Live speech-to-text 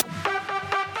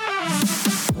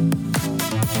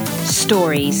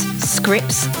stories,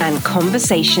 scripts, and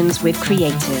conversations with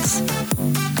creators.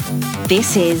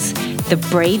 This is the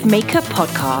Brave Maker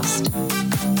Podcast.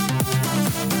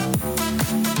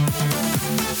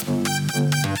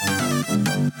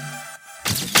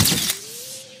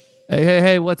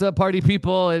 Hey, what's up, party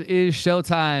people? It is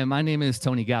showtime. My name is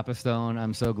Tony Gapistone.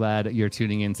 I'm so glad you're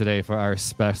tuning in today for our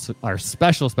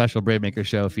special Brave Maker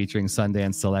show featuring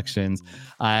Sundance selections.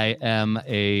 I am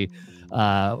a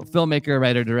filmmaker,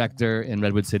 writer, director in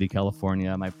Redwood City,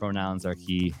 California. My pronouns are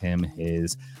he, him,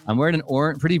 his. I'm wearing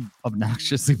an pretty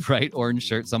obnoxiously bright orange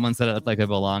shirt. Someone said it looked like I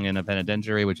belong in a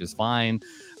penitentiary, which is fine.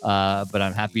 But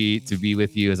I'm happy to be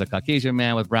with you as a Caucasian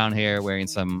man with brown hair, wearing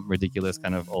some ridiculous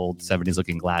kind of old 70s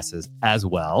looking glasses as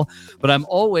well. But I'm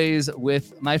always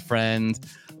with my friend,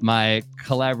 my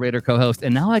collaborator, co-host,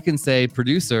 and now I can say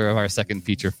producer of our second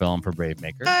feature film for Brave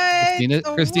Maker,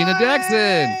 Christina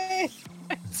Jackson.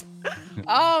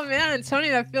 Oh man, Tony,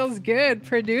 that feels good.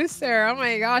 Producer. Oh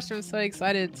my gosh, I'm so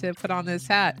excited to put on this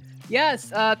hat.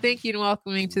 Yes, thank you and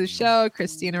welcoming to the show,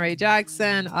 Christina Ray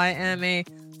Jackson. I am a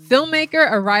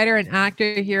filmmaker, a writer, and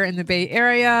actor here in the Bay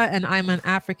Area, and I'm an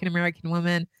African-American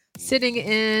woman sitting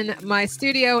in my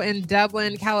studio in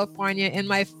Dublin, California, in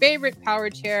my favorite power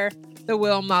chair, the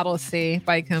Will Model C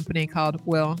by a company called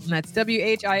Will, and that's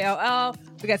WHILL.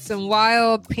 We got some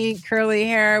wild pink curly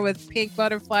hair with pink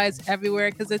butterflies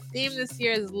everywhere because the theme this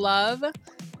year is love,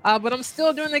 but I'm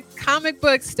still doing the comic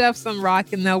book stuff, so I'm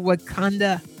rocking the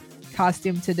Wakanda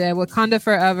costume today. Wakanda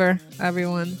forever,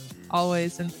 everyone.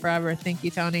 Always and forever. Thank you,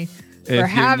 Tony, for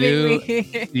having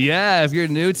me. Yeah, if you're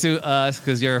new to us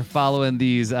because you're following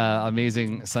these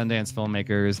amazing Sundance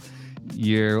filmmakers,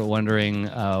 you're wondering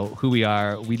who we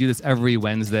are. We do this every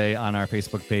Wednesday on our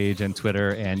Facebook page and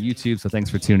Twitter and YouTube, so thanks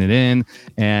for tuning in.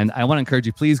 And I want to encourage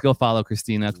you, please go follow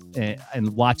Christina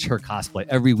and watch her cosplay.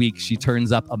 Every week she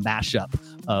turns up a mashup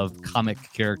of comic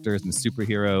characters and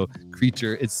superhero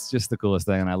creature. It's just the coolest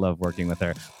thing, and I love working with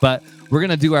her. But we're going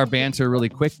to do our banter really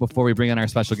quick before we bring in our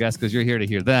special guests because you're here to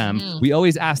hear them. We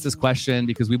always ask this question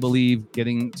because we believe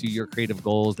getting to your creative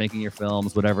goals, making your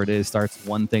films, whatever it is, starts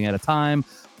one thing at a time.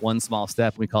 One small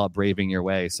step. We call it braving your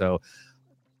way. So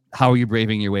how are you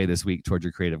braving your way this week towards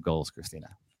your creative goals, Christina?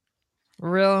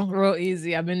 Real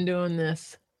easy. I've been doing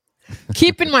this.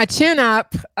 Keeping my chin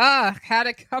up. Had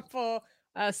a couple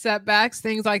setbacks,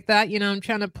 things like that. You know, I'm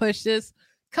trying to push this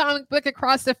comic book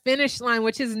across the finish line,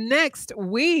 which is next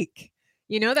week.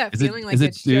 You know that feeling like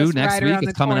it's due next week?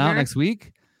 It's coming out next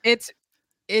week? It's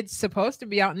supposed to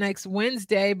be out next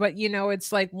Wednesday, but you know,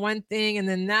 it's like one thing and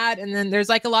then that, and then there's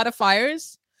like a lot of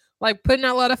fires. Like putting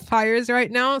out a lot of fires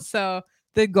right now. So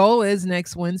the goal is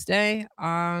next Wednesday.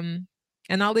 And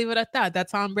I'll leave it at that.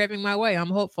 That's how I'm braving my way.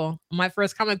 I'm hopeful. My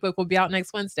first comic book will be out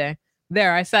next Wednesday.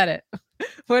 There, I said it.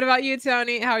 What about you,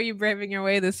 Tony? How are you braving your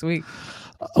way this week?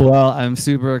 Well, I'm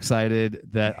super excited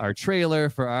that our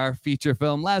trailer for our feature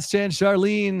film, Last Chance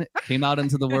Charlene, came out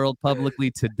into the world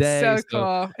publicly today. So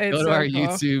cool. Go to our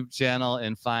YouTube channel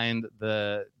and find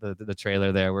the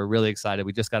trailer there. We're really excited.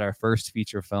 We just got our first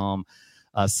feature film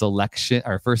selection,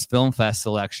 our first film fest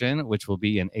selection, which will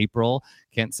be in April.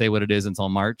 Can't say what it is until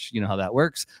March. You know how that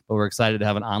works, but we're excited to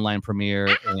have an online premiere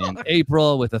in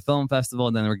April with a film festival,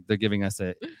 and then they're giving us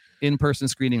an in-person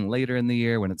screening later in the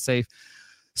year when it's safe.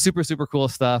 Super cool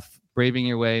stuff. Braving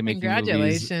your way, making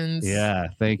congratulations. Movies. Yeah,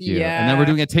 thank you. Yeah. And then we're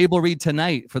doing a table read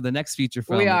tonight for the next feature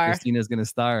film that Christina's going to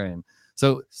star in.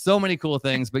 So many cool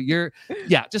things, but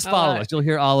just follow us. You'll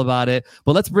hear all about it.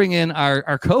 But let's bring in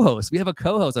our co-host. We have a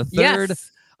co-host, not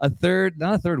a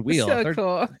third wheel.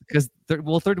 Cool. Because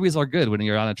third wheels are good when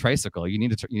you're on a tricycle. You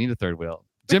need a third wheel.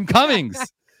 Jim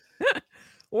Cummings.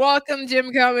 Welcome,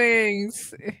 Jim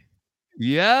Cummings.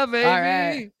 Yeah, baby. All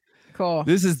right. Cool.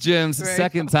 This is Jim's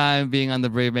second time being on the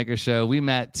Brave Maker show. We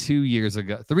met 3 years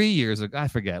ago. I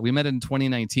forget. We met in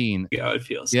 2019. Yeah, it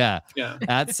feels. Yeah.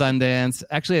 At Sundance,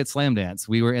 actually at Slamdance.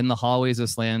 We were in the hallways of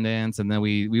Slamdance, and then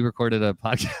we recorded a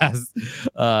podcast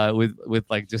with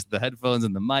like just the headphones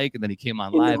and the mic, and then he came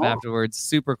on live afterwards.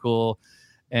 Super cool.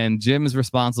 And Jim is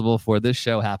responsible for this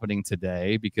show happening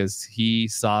today because he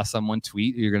saw someone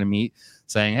tweet you're going to meet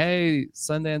saying, hey,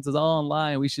 Sundance is all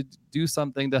online. We should do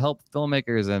something to help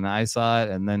filmmakers. And I saw it.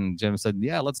 And then Jim said,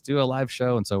 yeah, let's do a live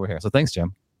show. And so we're here. So thanks,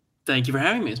 Jim. Thank you for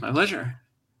having me. It's my pleasure.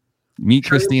 Meet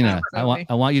Christina. I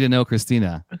want you to know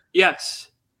Christina. Yes.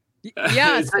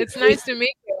 Yes, it's nice to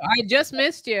meet you. I just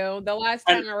missed you the last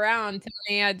time around.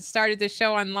 Tony had started the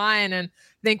show online, and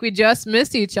I think we just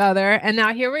missed each other. And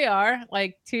now here we are,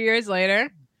 like 2 years later.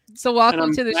 So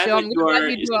welcome to the show. I'm glad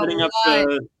you do a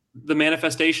lot. the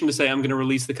manifestation to say I'm going to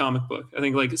release the comic book. I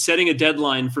think like setting a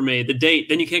deadline for me, the date,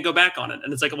 then you can't go back on it.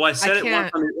 And it's like, well, I said it once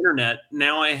on the internet.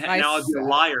 Now I'll be a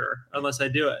liar unless I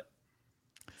do it.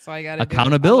 So I got to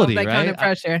accountability, that right? kind of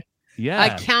pressure.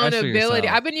 Yeah, accountability.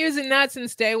 I've been using that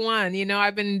since day one.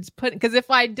 I've been putting, because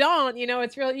if I don't,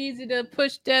 it's real easy to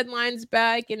push deadlines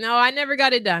back. I never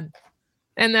got it done,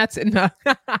 and that's enough.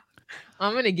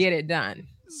 I'm gonna get it done.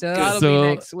 So that'll be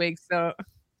next week. So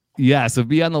yeah, so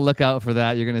be on the lookout for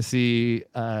that. You're going to see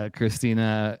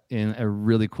Christina in a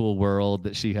really cool world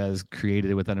that she has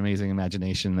created with an amazing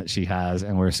imagination that she has,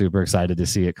 and we're super excited to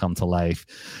see it come to life.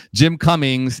 Jim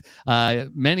Cummings,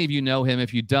 many of you know him.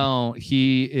 If you don't,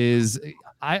 he is...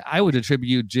 I would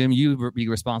attribute, Jim, you be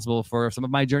responsible for some of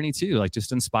my journey too, like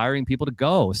just inspiring people to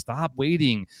go. Stop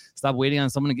waiting on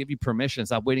someone to give you permission.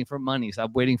 Stop waiting for money.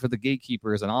 Stop waiting for the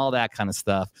gatekeepers and all that kind of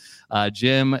stuff.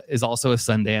 Jim is also a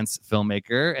Sundance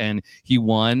filmmaker, and he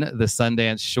won the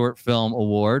Sundance Short Film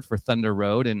Award for Thunder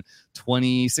Road in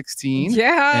 2016.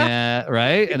 Yeah.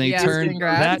 Right? And he turned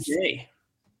that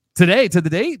today. To the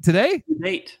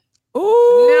date.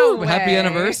 Oh, no, happy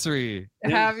anniversary.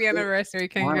 Happy anniversary.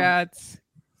 Congrats. Wow.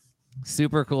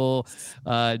 Super cool.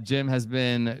 Jim has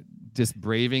been just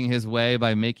braving his way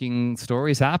by making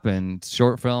stories happen.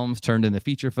 Short films turned into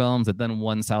feature films that then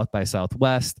won South by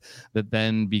Southwest, that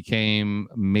then became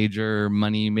major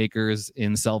money makers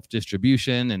in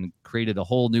self-distribution and created a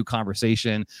whole new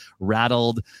conversation,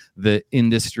 rattled the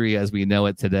industry as we know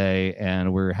it today.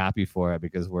 And we're happy for it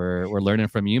because we're learning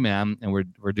from you, man. And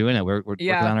we're doing it. We're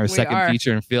working on our second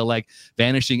feature and feel like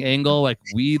Vanishing Angle. Like,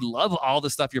 we love all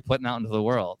the stuff you're putting out into the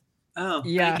world. Oh,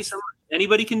 thank you so much.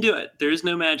 Anybody can do it. There is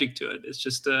no magic to it. It's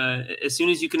just as soon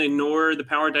as you can ignore the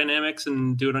power dynamics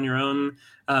and do it on your own.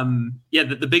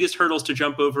 The biggest hurdles to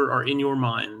jump over are in your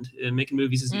mind. Making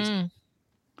movies is easy.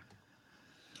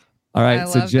 All right,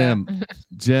 so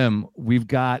Jim, we've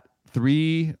got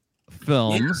 3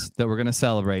 films that we're going to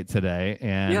celebrate today,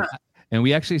 and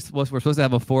we actually we're supposed to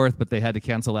have a 4th, but they had to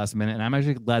cancel last minute. And I'm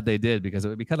actually glad they did, because it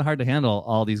would be kind of hard to handle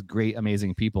all these great,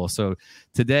 amazing people. So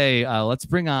today, let's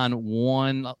bring on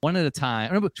one at a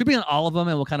time. Should we bring on all of them,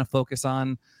 and we'll kind of focus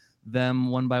on them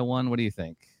one by one? What do you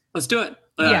think? Let's do it.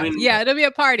 It'll be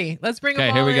a party. Let's bring them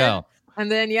all here we go. And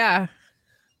then,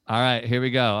 all right, here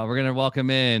we go. We're going to welcome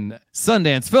in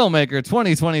Sundance Filmmaker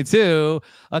 2022,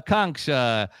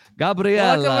 Akanksha,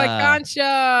 Gabriela. Welcome,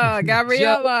 Akanksha,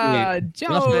 Gabriela,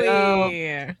 Joey,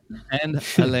 and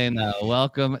Helena.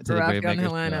 Welcome to the Brave Maker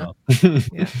Helena. Show.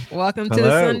 Welcome to the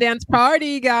Sundance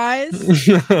party, guys.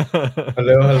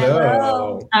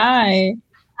 Hello. Hi.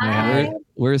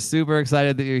 We're super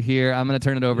excited that you're here. I'm going to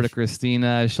turn it over to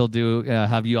Christina. She'll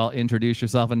have you all introduce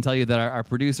yourself and tell you that our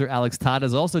producer, Alex Todd,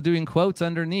 is also doing quotes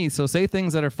underneath. So say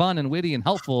things that are fun and witty and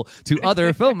helpful to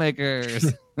other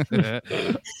filmmakers.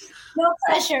 No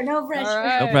pressure. Right. No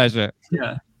pressure.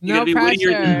 Yeah. You gotta be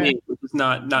wittier than me, which is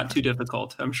not too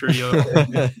difficult. I'm sure you'll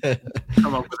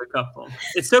come up with a couple.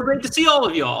 It's so great to see all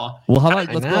of y'all. Well, how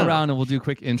about let's go around and we'll do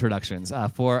quick introductions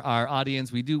for our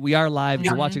audience. We are live. If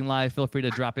you're watching live, feel free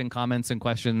to drop in comments and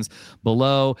questions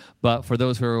below. But for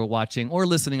those who are watching or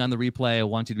listening on the replay, I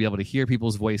want you to be able to hear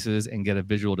people's voices and get a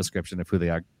visual description of who they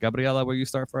are. Gabriela, will you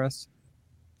start for us?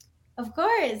 Of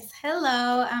course.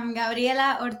 Hello, I'm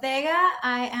Gabriela Ortega.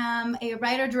 I am a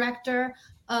writer-director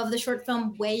of the short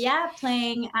film Huella,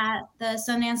 playing at the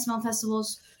Sundance Film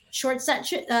Festival's short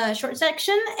section,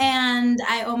 and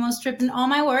I almost tripped in all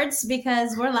my words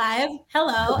because we're live.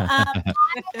 Hello.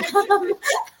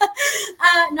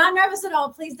 Not nervous at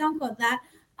all. Please don't quote that.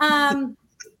 Oh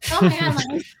my God,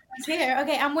 my it's here.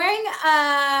 Okay, I'm wearing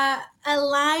a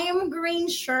lime green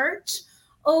shirt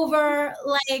over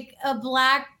like a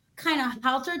black kind of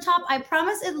halter top. I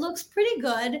promise it looks pretty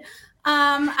good.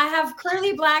 I have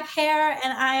curly black hair,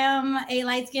 and I am a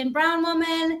light-skinned brown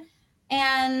woman,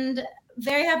 and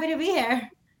very happy to be here.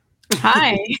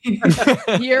 Hi.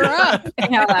 You're up.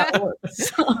 How that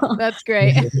works. That's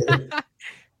great.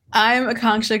 I'm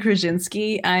Akanksha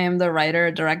Krasinski. I am the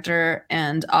writer, director,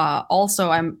 and I'm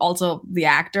also the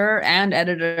actor and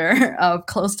editor of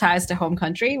Close Ties to Home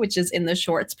Country, which is in the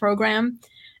Shorts program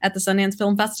at the Sundance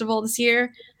Film Festival this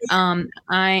year.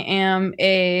 I am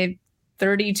a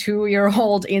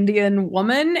 32-year-old Indian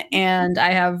woman, and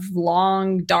I have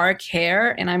long, dark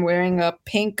hair, and I'm wearing a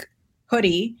pink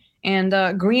hoodie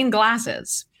and green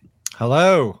glasses.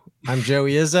 Hello, I'm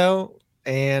Joey Izzo,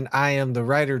 and I am the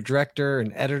writer, director,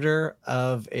 and editor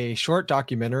of a short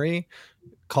documentary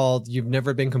called You've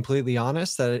Never Been Completely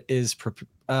Honest that is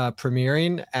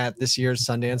premiering at this year's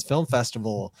Sundance Film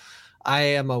Festival. I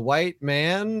am a white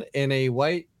man in a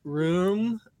white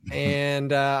room,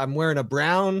 and I'm wearing a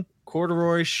brown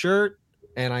corduroy shirt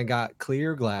and I got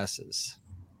clear glasses.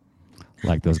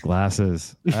 Like those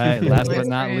glasses. All right, last but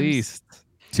not least,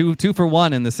 two for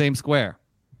one in the same square.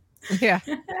 Yeah.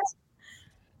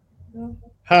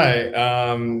 Hi,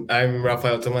 I'm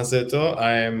Rafael Tomazetto.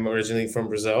 I'm originally from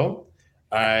Brazil.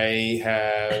 I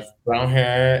have brown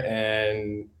hair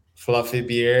and fluffy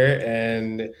beard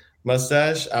and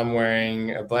mustache. I'm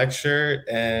wearing a black shirt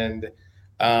and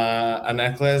a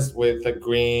necklace with a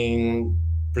green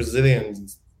Brazilian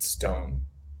stone.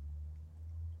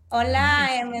 Hola,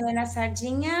 I am Elena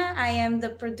Sardinha. I am the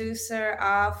producer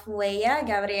of Leia,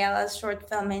 Gabriela's short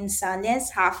film in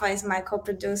Sundance. Rafa is my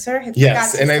co-producer.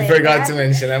 Yes, and I forgot to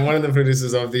mention, I'm one of the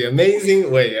producers of the amazing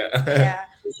Leia. Yeah,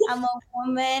 I'm a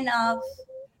woman of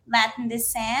Latin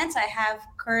descent. I have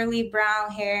curly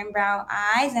brown hair and brown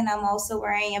eyes, and I'm also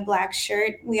wearing a black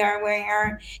shirt. We are wearing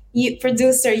our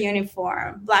producer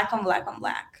uniform, black on black on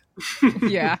black.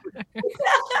 Yeah.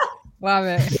 Love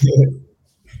it.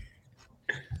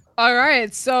 All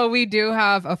right, so we do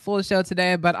have a full show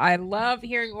today, but I love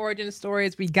hearing origin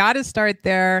stories. We got to start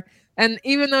there. And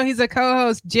even though he's a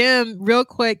co-host, Jim, real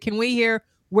quick, can we hear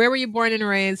where were you born and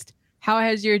raised? How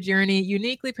has your journey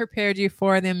uniquely prepared you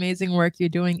for the amazing work you're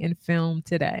doing in film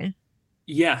today?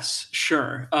 Yes,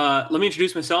 sure. Let me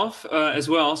introduce myself as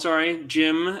well. Sorry,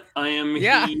 Jim. I am.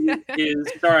 Yeah.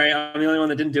 Sorry, I'm the only one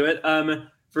that didn't do it.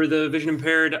 For the vision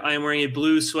impaired, I am wearing a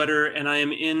blue sweater and I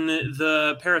am in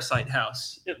the Parasite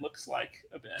house. It looks like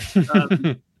a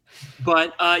bit.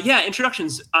 But yeah,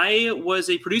 introductions. I was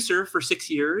a producer for 6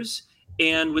 years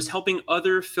and was helping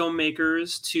other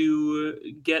filmmakers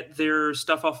to get their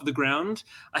stuff off of the ground.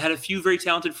 I had a few very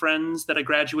talented friends that I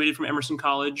graduated from Emerson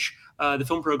College, the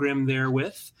film program there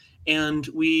with. And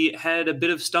we had a bit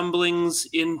of stumblings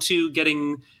into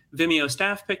getting Vimeo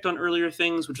staff picked on earlier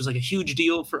things, which was like a huge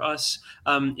deal for us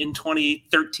in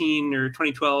 2013 or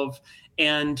 2012.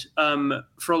 And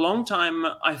for a long time,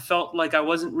 I felt like I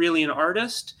wasn't really an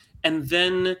artist. And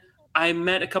then I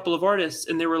met a couple of artists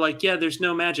and they were like, yeah, there's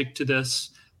no magic to this.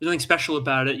 There's nothing special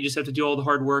about it. You just have to do all the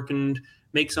hard work and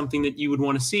make something that you would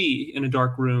want to see in a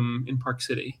dark room in Park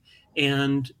City.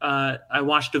 And I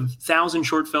watched 1,000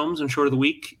 short films on Short of the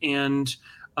Week and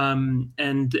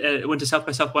went to South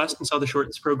by Southwest and saw the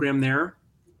shorts program there.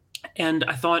 And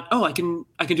I thought, oh, I can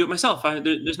do it myself.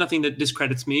 There's nothing that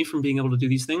discredits me from being able to do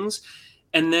these things.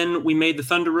 And then we made the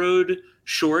Thunder Road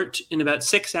short in about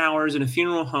 6 hours in a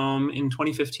funeral home in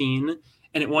 2015.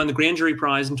 And it won the Grand Jury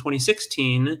Prize in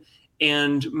 2016.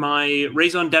 And my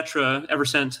raison d'etre ever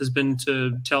since has been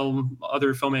to tell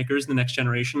other filmmakers in the next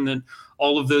generation that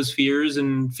all of those fears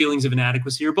and feelings of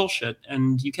inadequacy are bullshit.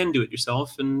 And you can do it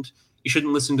yourself. And you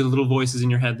shouldn't listen to the little voices in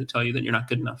your head that tell you that you're not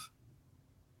good enough.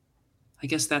 I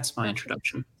guess that's my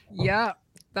introduction. Yeah,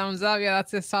 thumbs up. Yeah,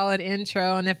 that's a solid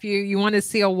intro. And if you want to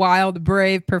see a wild,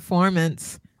 brave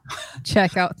performance,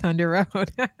 check out Thunder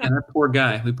Road. Yeah, that poor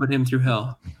guy. We put him through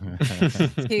hell.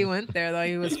 He went there, though.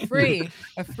 He was free.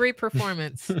 A free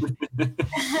performance.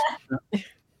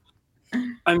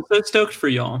 I'm so stoked for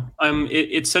y'all.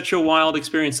 It's such a wild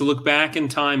experience to look back in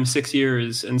time 6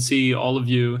 years and see all of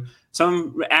you.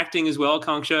 Some acting as well,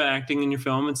 Concha acting in your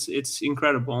film. It's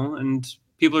incredible, and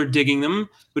people are digging them,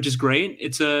 which is great.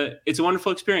 It's a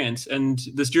wonderful experience, and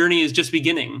this journey is just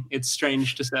beginning. It's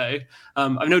strange to say.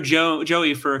 I've known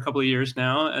Joey for a couple of years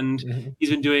now, and he's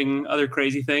been doing other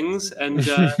crazy things, and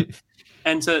so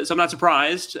I'm not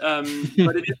surprised.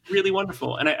 But it is really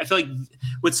wonderful, and I feel like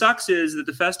what sucks is that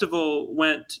the festival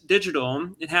went digital.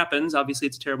 It happens. Obviously,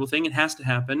 it's a terrible thing. It has to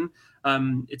happen.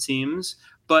 It seems.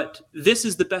 But this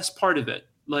is the best part of it.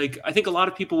 Like, I think a lot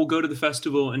of people will go to the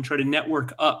festival and try to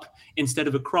network up instead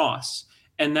of across.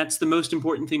 And that's the most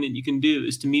important thing that you can do,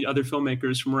 is to meet other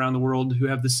filmmakers from around the world who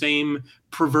have the same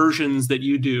perversions that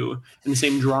you do and the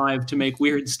same drive to make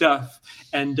weird stuff.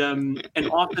 And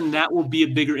often that will be a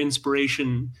bigger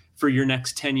inspiration for your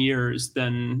next 10 years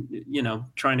than,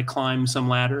 trying to climb some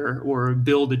ladder or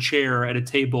build a chair at a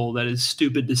table that is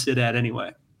stupid to sit at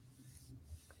anyway.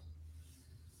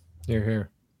 You're here.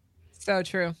 So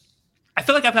true. I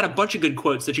feel like I've had a bunch of good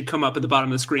quotes that should come up at the bottom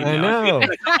of the screen. I know.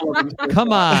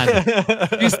 Come on.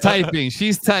 She's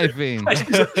typing.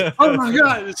 Oh my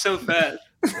God, it's so fast.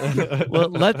 Well,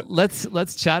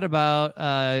 let's chat about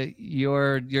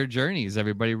your journeys,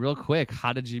 everybody, real quick.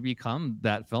 How did you become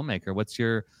that filmmaker? What's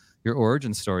your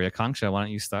origin story? Akanksha, why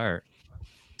don't you start?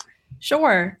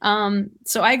 Sure.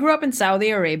 So I grew up in Saudi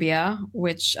Arabia,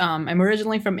 which I'm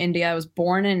originally from India. I was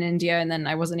born in India, and then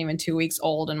I wasn't even 2 weeks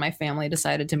old, and my family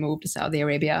decided to move to Saudi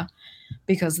Arabia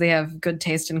because they have good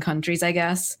taste in countries, I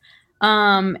guess.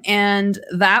 And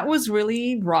that was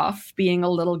really rough, being a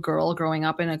little girl growing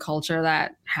up in a culture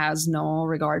that has no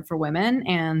regard for women.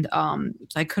 And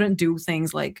I couldn't do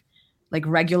things like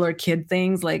regular kid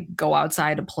things, like go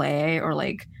outside to play or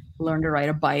like learn to ride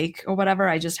a bike or whatever.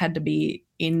 I just had to be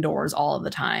indoors all of the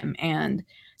time. And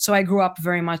so I grew up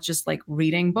very much just like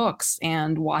reading books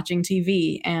and watching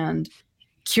TV. And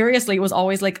curiously, it was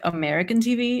always like American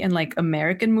TV and like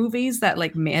American movies that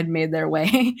like had made their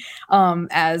way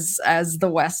as the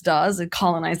West does and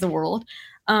colonize the world.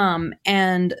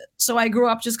 And so I grew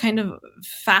up just kind of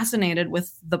fascinated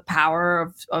with the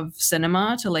power of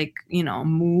cinema to like, you know,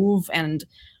 move and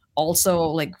also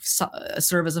like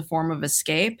serve as a form of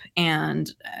escape.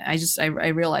 And I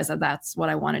realized that that's what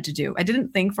I wanted to do. I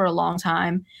didn't think for a long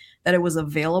time that it was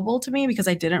available to me because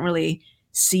I didn't really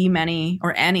see many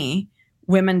or any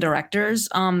women directors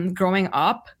growing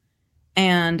up.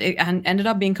 And it ended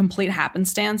up being complete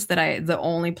happenstance that the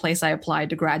only place I applied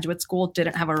to graduate school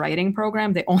didn't have a writing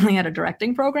program. They only had a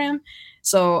directing program.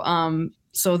 So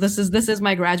this is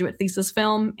my graduate thesis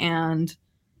film, and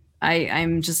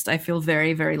I feel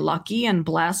very, very lucky and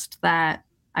blessed that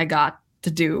I got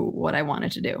to do what I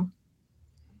wanted to do.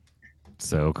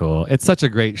 So cool. It's such a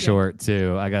great short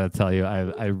too. I got to tell you,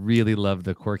 I really love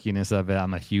the quirkiness of it.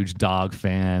 I'm a huge dog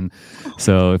fan.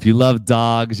 So if you love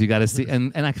dogs, you got to see.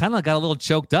 And I kind of got a little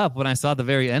choked up when I saw the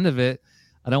very end of it.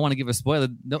 I don't want to give a spoiler.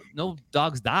 No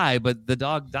dogs die, but the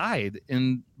dog died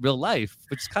in real life,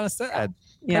 which is kind of sad.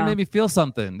 Yeah. That made me feel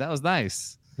something. That was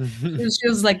nice. She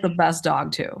was like the best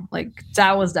dog too. Like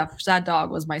that dog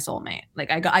was my soulmate.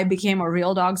 Like I became a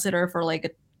real dog sitter for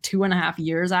like 2.5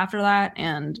 years after that.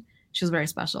 And she was very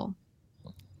special.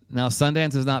 Now,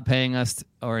 Sundance is not paying us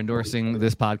or endorsing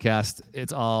this podcast.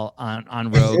 It's all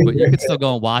on Rogue, but you can still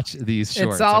go and watch these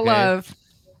shorts. It's all okay? love.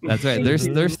 That's right.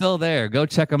 They're still there. Go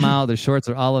check them out. The shorts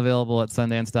are all available at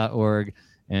Sundance.org,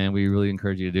 and we really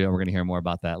encourage you to do it. We're going to hear more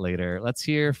about that later. Let's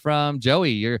hear from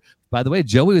Joey. By the way,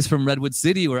 Joey was from Redwood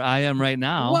City, where I am right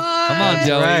now. What? Come on,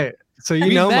 Joey. Right. So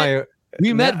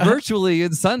we met virtually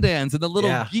in Sundance in the little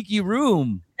geeky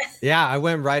room. Yeah, I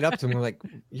went right up to him. We're like,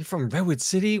 "You're from Redwood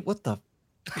City? What the?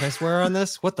 Can I swear on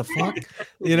this? What the fuck?"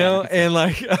 You know, and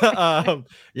like,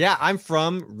 yeah, I'm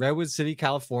from Redwood City,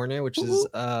 California, which is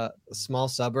small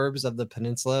suburbs of the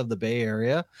peninsula of the Bay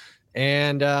Area,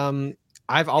 and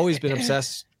I've always been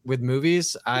obsessed with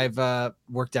movies. I've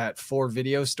worked at 4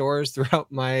 video stores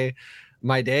throughout my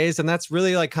days, and that's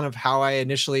really like kind of how I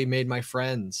initially made my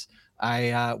friends.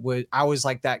 I was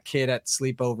like that kid at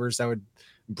sleepovers that would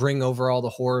bring over all the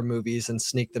horror movies and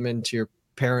sneak them into your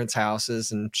parents'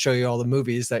 houses and show you all the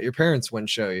movies that your parents wouldn't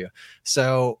show you.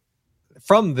 So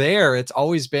from there, it's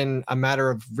always been a matter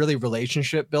of really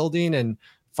relationship building, and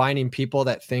finding people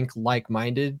that think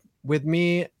like-minded with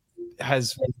me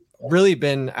has really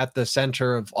been at the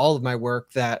center of all of my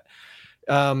work. That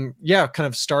kind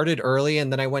of started early, and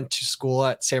then I went to school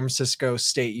at San Francisco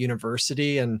State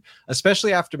University, and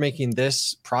especially after making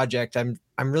this project, I'm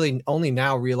really only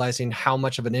now realizing how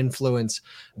much of an influence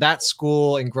that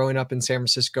school and growing up in San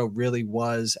Francisco really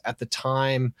was. At the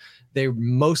time, they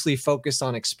mostly focused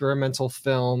on experimental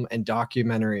film and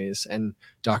documentaries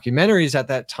at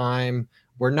that time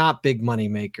were not big money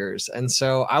makers. And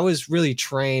so I was really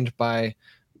trained by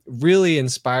really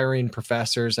inspiring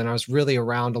professors, and I was really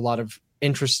around a lot of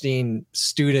interesting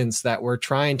students that were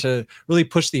trying to really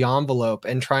push the envelope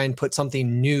and try and put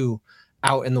something new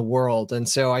out in the world. And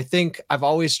so I think I've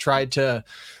always tried to,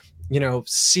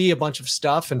 see a bunch of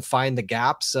stuff and find the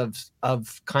gaps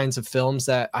of kinds of films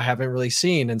that I haven't really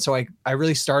seen. And so I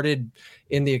really started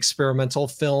in the experimental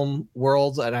film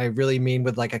world, and I really mean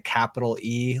with like a capital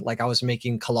E. Like I was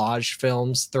making collage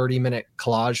films, 30-minute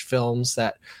collage films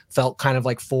that felt kind of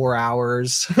like 4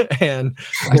 hours. And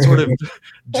I sort of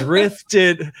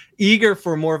drifted, eager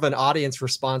for more of an audience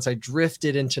response. I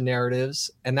drifted into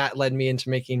narratives, and that led me into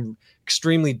making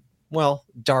extremely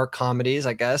dark comedies,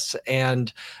 I guess.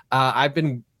 And I've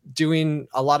been doing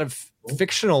a lot of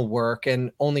fictional work,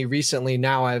 and only recently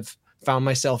now I've found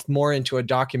myself more into a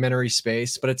documentary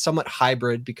space, but it's somewhat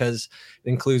hybrid because it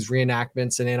includes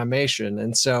reenactments and animation.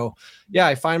 And so,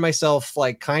 I find myself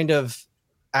like kind of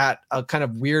at a kind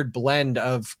of weird blend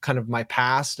of kind of my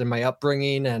past and my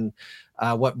upbringing and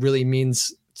what really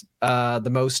means the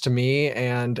most to me,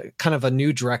 and kind of a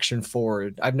new direction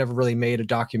forward. I've never really made a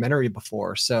documentary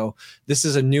before, so this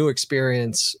is a new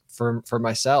experience for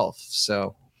myself.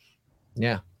 So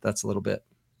yeah, that's a little bit.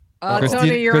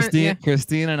 Tony, you're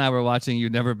Christine and I were watching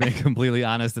You've Never Been Completely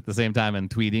Honest at the same time and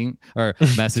tweeting or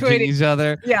messaging each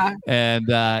other. Yeah. And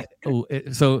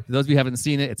so those of you who haven't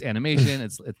seen it, it's animation,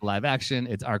 it's live action,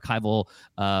 it's archival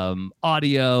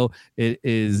audio. It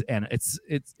is, and it's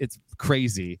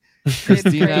crazy.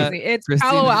 Christina, it's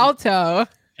Palo Alto.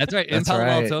 That's right. In Palo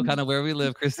Alto, kind of where we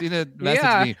live. Christina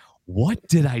messaged me, "What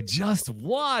did I just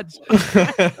watch?"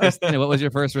 Christina, what was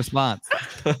your first response?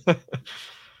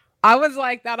 I was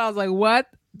like that. I was like, what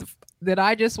did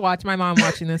I just watch? My mom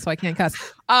watching this, so I can't cuss.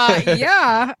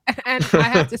 Yeah. And I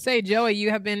have to say, Joey,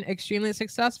 you have been extremely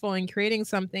successful in creating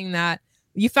something that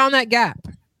you found that gap.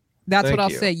 That's what I'll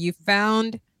say. You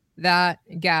found that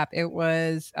gap. It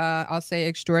was, I'll say,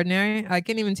 extraordinary. I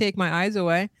can't even take my eyes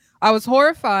away. I was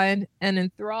horrified and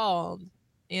enthralled.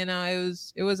 You know,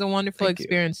 it was a wonderful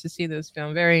experience to see this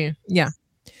film. Very, Yes.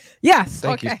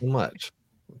 Thank you so much.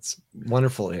 It's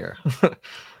wonderful here.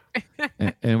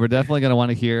 And we're definitely going to want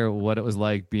to hear what it was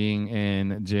like being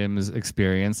in Jim's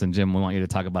experience. And Jim, we want you to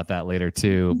talk about that later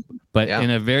too, but in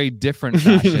a very different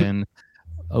fashion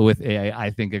with I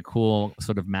think a cool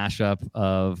sort of mashup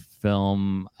of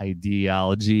film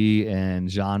ideology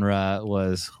and genre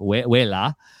was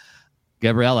Huela.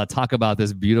 Gabriela, talk about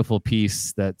this beautiful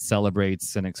piece that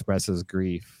celebrates and expresses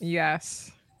grief.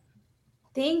 Yes.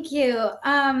 Thank you.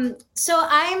 So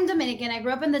I'm Dominican. I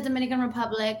grew up in the Dominican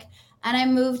Republic. And I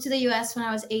moved to the US when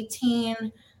I was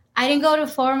 18. I didn't go to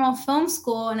formal film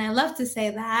school, and I love to say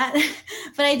that.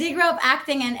 But I did grow up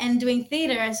acting and doing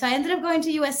theater. So I ended up going to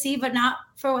USC, but not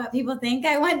for what people think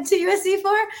I went to USC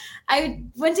for. I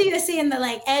went to USC in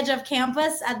the edge of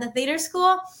campus at the theater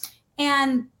school.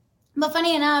 But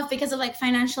funny enough, because of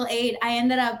financial aid, I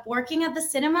ended up working at the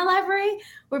cinema library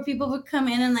where people would come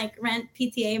in and rent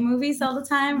PTA movies all the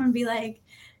time and be like,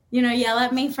 yell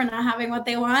at me for not having what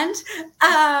they want.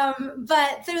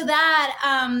 But through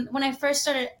that, when I first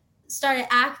started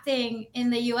acting in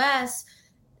the US,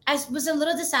 I was a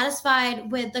little dissatisfied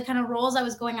with the kind of roles I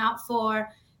was going out for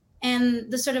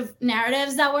and the sort of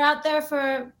narratives that were out there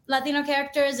for Latino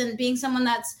characters, and being someone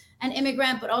that's an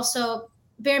immigrant, but also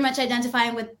very much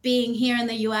identifying with being here in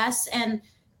the US and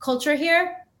culture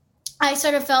here. I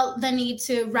sort of felt the need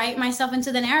to write myself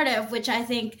into the narrative, which I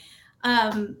think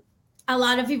a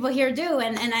lot of people here do.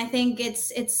 And I think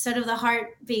it's sort of the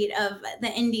heartbeat of the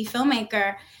indie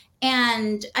filmmaker.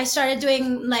 And I started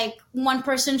doing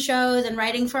one-person shows and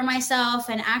writing for myself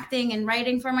and acting and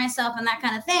writing for myself and that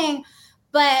kind of thing.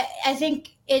 But I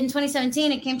think in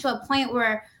 2017, it came to a point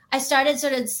where I started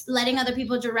sort of letting other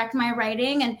people direct my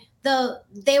writing. And though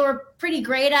they were pretty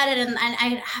great at it, and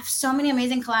I have so many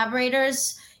amazing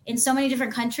collaborators in so many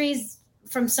different countries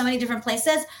from so many different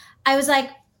places, I was like,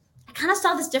 I kind of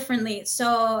saw this differently.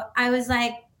 So I was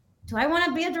like, do I want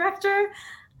to be a director?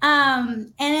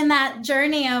 And in that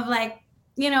journey of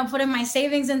putting my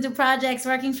savings into projects,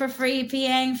 working for free,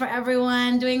 PAing for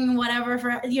everyone, doing whatever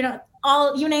for,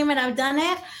 all, you name it, I've done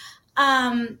it.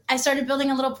 I started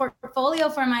building a little portfolio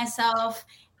for myself.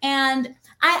 And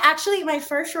my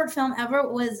first short film ever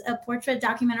was a portrait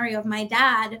documentary of my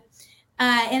dad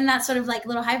in that sort of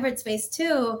little hybrid space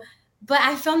too. But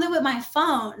I filmed it with my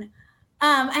phone.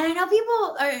 And I know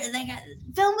people are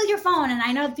film with your phone, and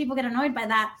I know people get annoyed by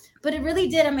that, but it really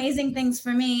did amazing things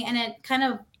for me. And it kind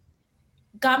of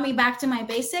got me back to my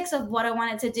basics of what I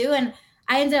wanted to do. And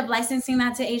I ended up licensing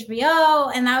that to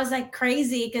HBO, and that was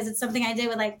crazy because it's something I did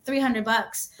with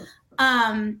 $300.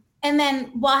 And then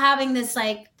while having this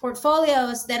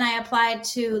portfolios, then I applied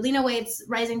to Lena Waithe's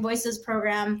Rising Voices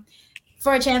program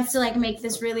for a chance to make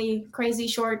this really crazy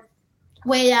short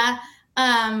Huella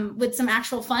with some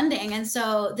actual funding. And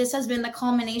so this has been the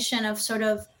culmination of sort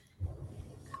of,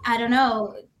 I don't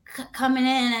know, coming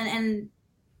in and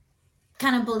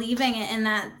kind of believing in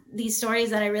that these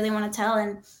stories that I really want to tell.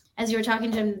 And as you were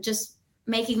talking to him, just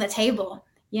making the table,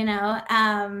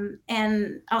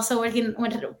 and also working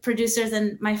with producers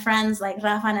and my friends like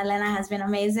Rafa and Elena has been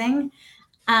amazing.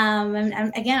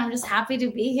 And again, I'm just happy to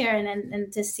be here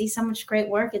and to see so much great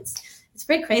work. It's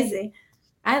pretty crazy.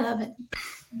 I love it.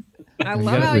 I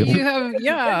love how you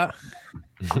have,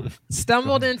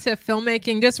 stumbled into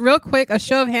filmmaking. Just real quick, a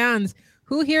show of hands.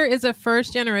 Who here is a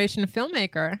first generation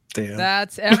filmmaker? Damn.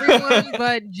 That's everyone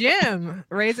but Jim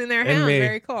raising their hand. Me.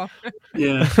 Very cool.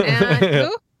 Yeah. And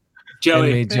who?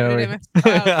 Joey. Joey.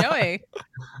 Oh, Joey.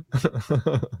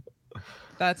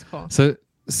 That's cool.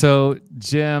 So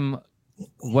Jim,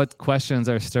 what questions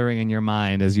are stirring in your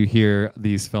mind as you hear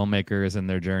these filmmakers and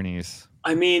their journeys?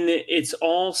 I mean, it's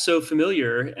all so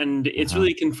familiar, and it's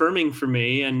really confirming for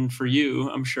me and for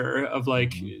you, I'm sure, of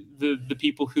like the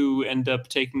people who end up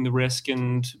taking the risk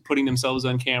and putting themselves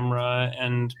on camera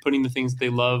and putting the things that they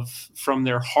love from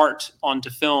their heart onto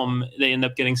film. They end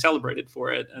up getting celebrated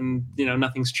for it, and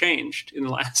nothing's changed in the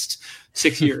last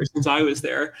 6 years since I was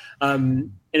there.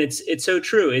 And it's so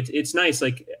true. It's nice.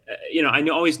 Like, I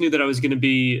always knew that I was going to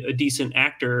be a decent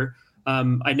actor.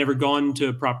 I'd never gone to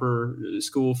a proper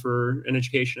school for an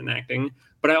education in acting,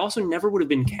 but I also never would have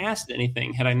been cast in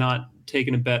anything had I not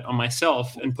taken a bet on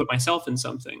myself and put myself in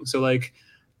something. So like,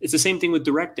 it's the same thing with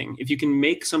directing. If you can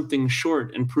make something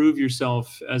short and prove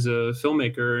yourself as a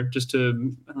filmmaker, just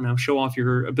to, I don't know, show off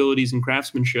your abilities and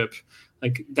craftsmanship,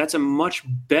 like that's a much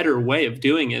better way of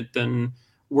doing it than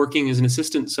working as an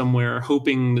assistant somewhere,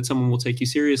 hoping that someone will take you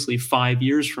seriously 5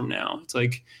 years from now. It's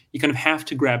like you kind of have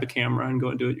to grab a camera and go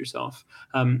and do it yourself.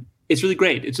 It's really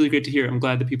great. It's really great to hear. I'm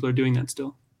glad that people are doing that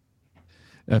still.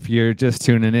 If you're just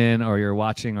tuning in or you're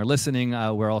watching or listening,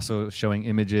 we're also showing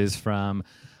images from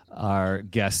our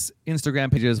guests'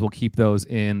 Instagram pages. We'll keep those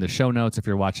in the show notes if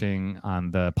you're watching on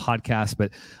the podcast.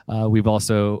 But we've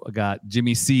also got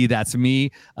Jimmy C, That's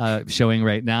Me, showing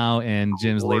right now. And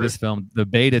Jim's latest film, The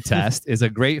Beta Test, is a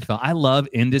great film. I love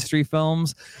industry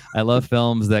films. I love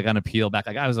films that kind of peel back.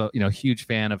 Like I was a huge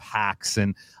fan of Hacks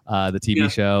and the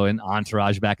TV show and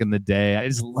Entourage back in the day.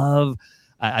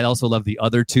 I also love The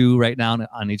Other Two right now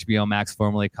on HBO Max,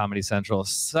 formerly Comedy Central.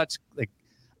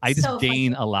 I just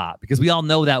gain a lot because we all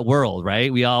know that world,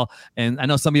 right? And I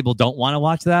know some people don't want to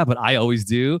watch that, but I always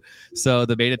do. So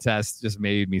The Beta Test just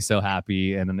made me so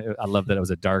happy. And I love that it was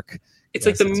a dark. It's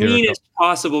like the meanest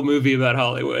possible movie about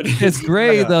Hollywood. It's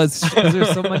great though.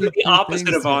 There's so many the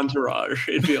opposite of Entourage,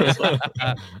 it feels like.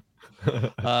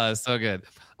 So good.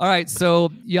 All right,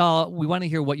 so y'all, we want to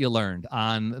hear what you learned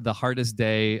on the hardest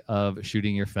day of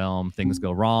shooting your film. Things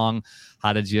go wrong.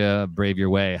 How did you brave your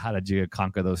way? How did you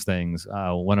conquer those things?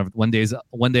 One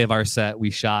day of our set, we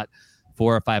shot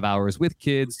 4 or 5 hours with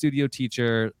kids, studio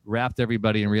teacher, wrapped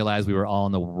everybody, and realized we were all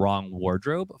in the wrong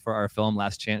wardrobe for our film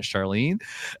Last Chance Charlene.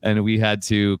 And we had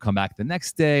to come back the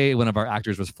next day. One of our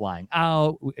actors was flying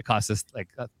out. It cost us like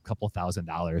a couple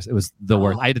 $1,000s. It was the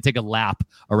worst. I had to take a lap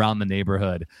around the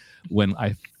neighborhood when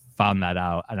I found that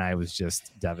out, and I was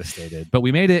just devastated. But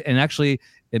we made it, and actually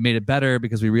it made it better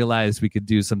because we realized we could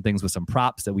do some things with some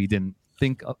props that we didn't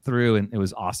think through, and it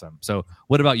was awesome. So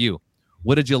what about you?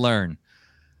 What did you learn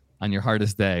on your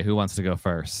hardest day? Who wants to go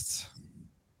first?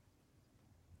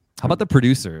 How about the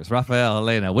producers? Rafael,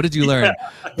 Elena, what did you learn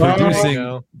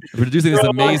producing this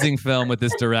amazing film with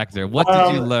this director? What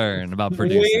did you learn about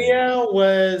producing? Leia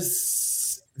was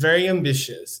very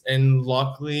ambitious, and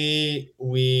luckily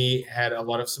we had a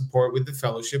lot of support with the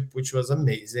fellowship, which was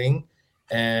amazing.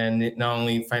 And not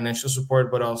only financial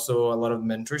support, but also a lot of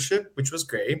mentorship, which was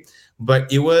great. But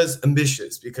it was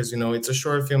ambitious because, it's a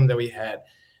short film that we had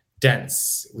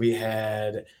dance, we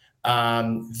had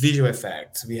visual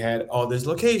effects, we had all these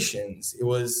locations.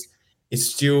 It's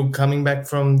still coming back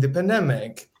from the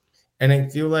pandemic. And I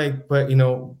feel like, but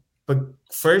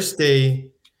first day,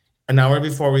 an hour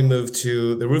before we moved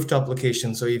to the rooftop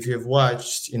location. So if you have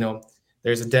watched,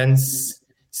 there's a dance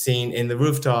scene in the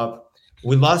rooftop.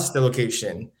 We lost the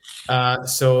location.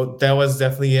 So that was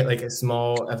definitely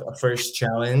a first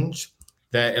challenge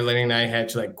that Elena and I had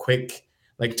to quick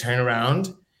turn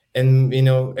around and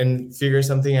and figure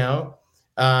something out.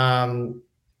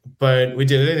 But we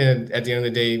did it, and at the end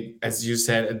of the day, as you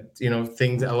said, a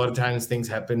lot of times things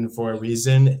happen for a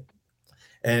reason,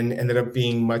 and ended up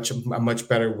being a much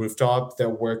better rooftop that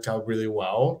worked out really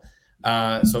well. So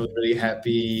I was really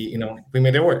happy, we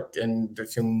made it work, and the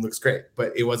film looks great,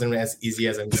 but it wasn't as easy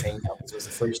as I'm saying now. It was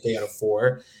the first day out of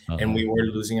 4, and we were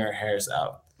losing our hairs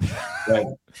out. But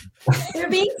you're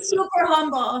being super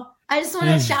humble. I just want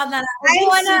to shout that out.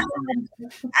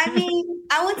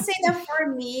 I would say that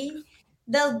for me,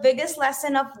 the biggest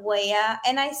lesson of Weya,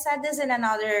 and I said this in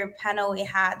another panel we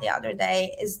had the other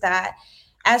day, is that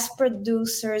as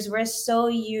producers, we're so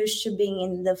used to being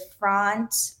in the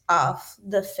front of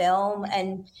the film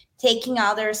and taking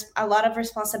a lot of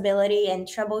responsibility and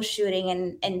troubleshooting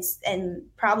and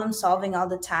problem solving all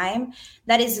the time,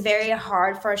 that is very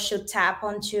hard for us to tap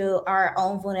onto our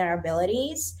own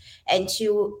vulnerabilities and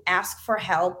to ask for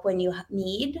help when you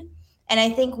need. And I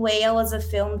think Weya was a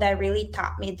film that really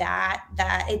taught me that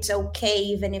it's okay,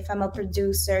 even if I'm a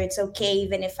producer, it's okay,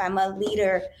 even if I'm a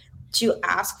leader, to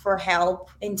ask for help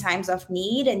in times of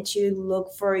need and to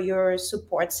look for your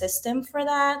support system for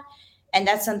that. And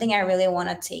that's something I really want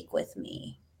to take with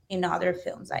me in other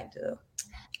films I do.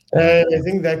 And I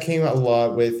think that came a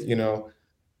lot with,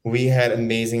 we had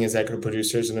amazing executive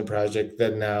producers in the project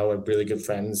that now are really good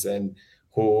friends, and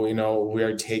who, we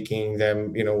are taking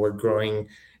them, we're growing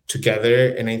together.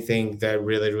 And I think that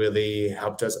really, really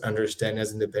helped us understand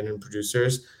as independent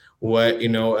producers what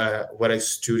a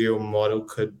studio model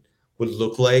would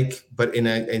look like, but in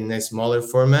a smaller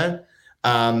format,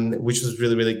 which was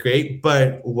really, really great.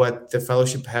 But what the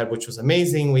fellowship had, which was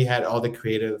amazing, we had all the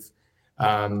creative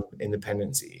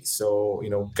independency. So,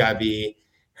 Gabby,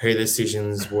 her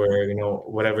decisions were,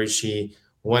 whatever she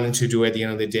wanted to do at the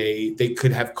end of the day, they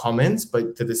could have comments,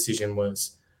 but the decision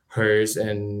was hers.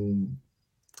 And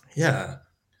yeah.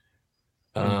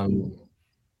 And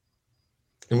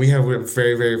we have a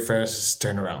very, very fast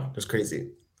turnaround. It was crazy.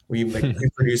 We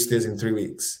produced this in 3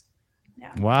 weeks.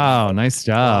 Yeah. Wow, nice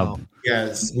job. Wow.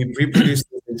 Yes, we pre-produced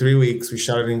it in 3 weeks. We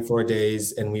shot it in 4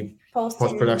 days, and we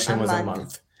post-production was a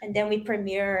month. And then we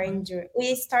premiere in June.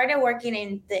 We started working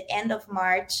in the end of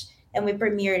March, and we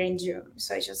premiered in June.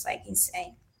 So it's just like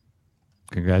insane.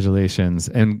 Congratulations!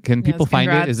 And can people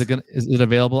find it? Is it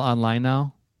available online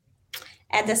now?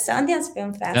 At the Sundance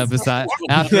Film Festival.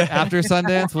 After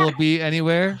Sundance, will it be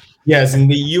anywhere? Yes, in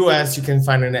the US, you can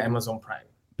find it on Amazon Prime.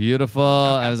 Beautiful,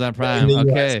 Amazon Prime.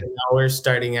 Okay. US, now we're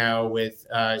starting out with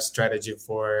strategy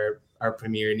for our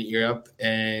premiere in Europe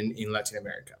and in Latin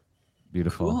America.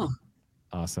 Beautiful. Cool.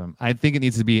 Awesome. I think it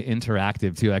needs to be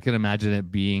interactive too. I can imagine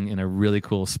it being in a really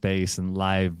cool space and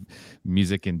live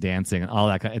music and dancing and all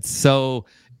that. It's so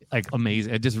like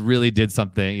amazing. It just really did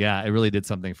something. Yeah, it really did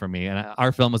something for me. And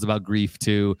our film was about grief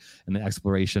too, and the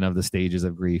exploration of the stages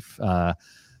of grief.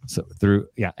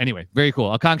 Anyway, very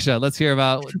cool. Akanksha, let's hear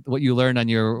about what you learned on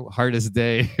your hardest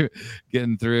day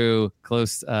getting through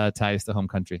Close Ties to Home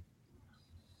Country.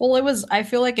 Well, I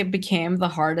feel like it became the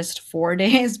hardest 4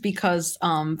 days because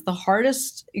the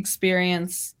hardest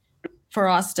experience for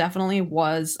us definitely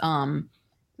was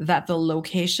that the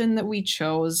location that we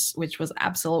chose, which was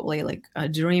absolutely like a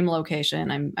dream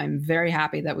location. I'm very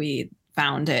happy that we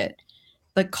found it.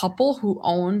 The couple who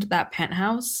owned that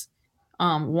penthouse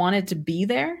wanted to be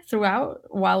there throughout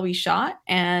while we shot,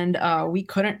 and we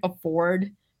couldn't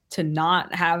afford to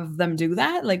not have them do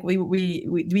that. Like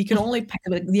we could only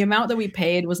pay, the amount that we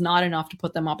paid was not enough to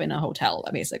put them up in a hotel,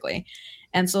 basically.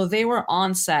 And so they were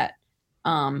on set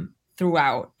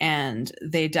throughout, and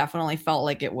they definitely felt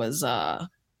like it was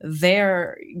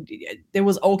it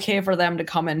was okay for them to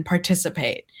come and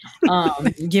participate,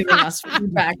 giving us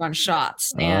feedback on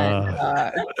shots, and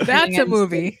that's a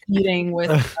movie. Eating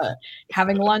with,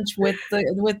 having lunch with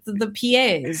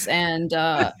the PAs, and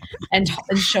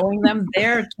showing them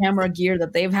their camera gear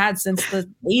that they've had since the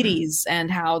 80s,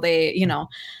 and how they,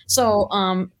 so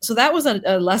that was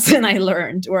a lesson I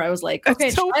learned, where I was like, okay,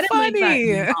 try to make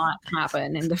that not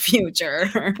happen in the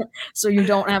future, so you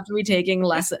don't have to be taking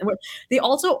lessons. They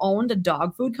also owned a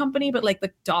dog food company, but like the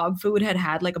dog food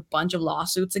had like a bunch of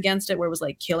lawsuits against it, where it was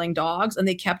like killing dogs, and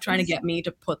they kept trying to get me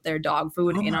to put their dog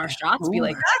food in our shots, be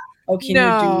like, oh, can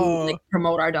you like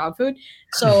promote our dog food?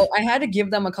 So I had to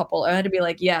give them a couple. I had to be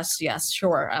like, yes,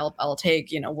 sure, I'll take,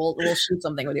 we'll shoot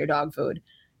something with your dog food.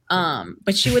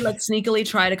 But she would like sneakily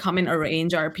try to come and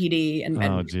arrange our PD and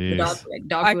dog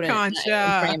food.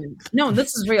 And no,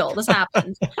 this is real. This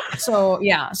happened. So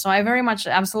I very much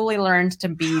absolutely learned to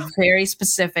be very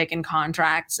specific in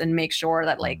contracts and make sure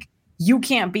that like you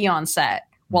can't be on set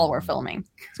while we're filming.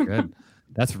 That's good.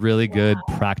 That's really good.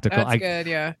 Practical. That's good.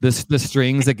 Yeah. The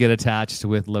strings that get attached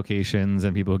with locations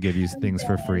and people who give you things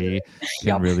for free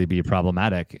can really be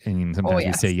problematic. And sometimes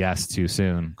you say yes too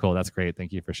soon. Cool. That's great.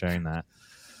 Thank you for sharing that.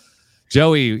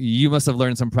 Joey, you must have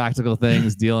learned some practical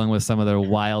things dealing with some of the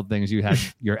wild things you had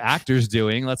your actors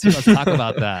doing. Let's talk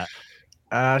about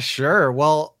that. Sure.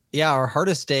 Well, yeah, our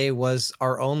hardest day was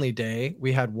our only day.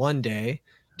 We had 1 day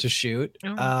to shoot.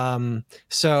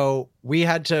 So we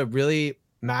had to really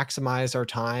maximize our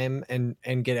time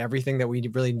and get everything that we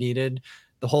really needed.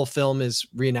 The whole film is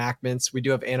reenactments. We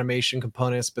do have animation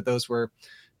components, but those were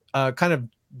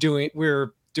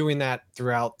we're doing that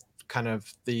throughout kind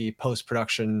of the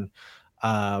post-production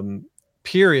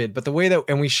period. But the way that,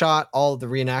 and we shot all of the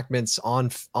reenactments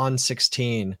on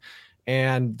 16,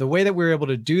 and the way that we were able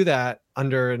to do that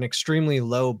under an extremely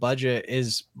low budget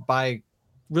is by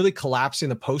really collapsing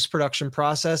the post-production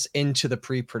process into the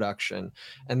pre-production.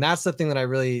 And that's the thing that I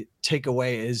really take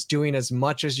away, is doing as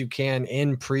much as you can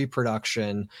in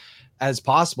pre-production as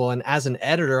possible. And as an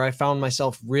editor, I found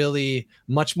myself really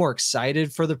much more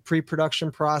excited for the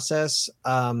pre-production process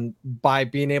by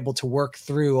being able to work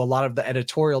through a lot of the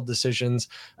editorial decisions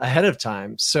ahead of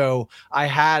time. So I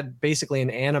had basically an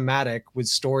animatic with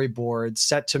storyboards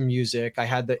set to music. I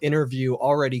had the interview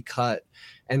already cut.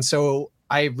 And so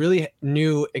I really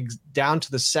knew down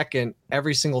to the second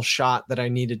every single shot that I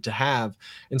needed to have.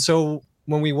 And so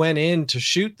when we went in to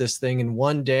shoot this thing in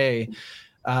one day,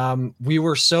 we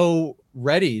were so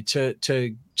ready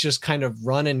to just kind of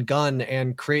run and gun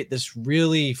and create this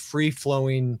really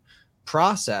free-flowing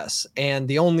process. And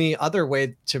the only other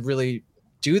way to really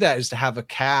do that is to have a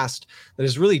cast that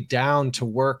is really down to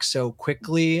work so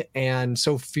quickly and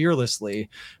so fearlessly,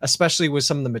 especially with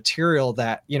some of the material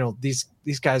that, you know, these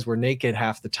guys were naked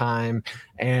half the time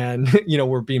and, you know,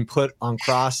 were being put on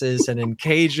crosses and in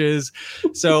cages.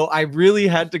 So I really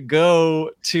had to go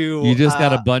to. You just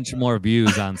got a bunch more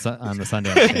views on the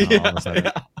Sundance channel all of a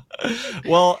sudden.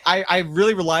 Well, I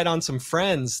really relied on some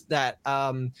friends that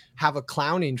have a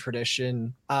clowning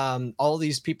tradition. All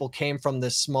these people came from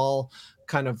this small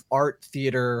kind of art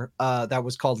theater that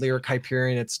was called Lyric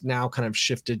Hyperion. It's now kind of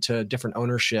shifted to different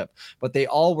ownership, but they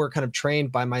all were kind of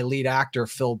trained by my lead actor,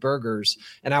 Phil Burgers.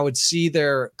 And I would see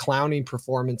their clowning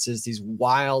performances, these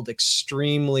wild,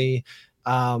 extremely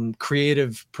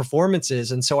creative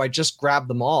performances. And so I just grabbed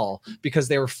them all because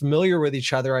they were familiar with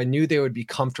each other. I knew they would be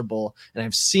comfortable, and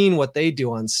I've seen what they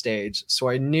do on stage. So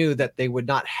I knew that they would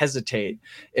not hesitate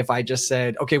if I just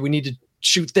said, okay, we need to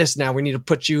shoot this now. We need to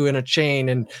put you in a chain,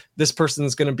 and this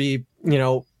person's going to be, you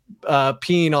know,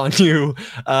 peeing on you,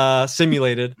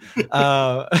 simulated,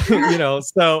 you know.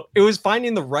 So it was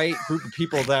finding the right group of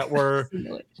people that were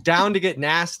down to get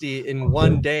nasty in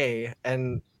one day.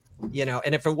 And, you know,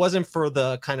 and if it wasn't for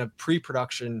the kind of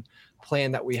pre-production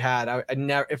plan that we had, I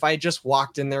never, if I just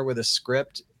walked in there with a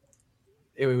script,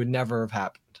 it would never have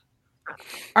happened.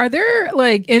 Are there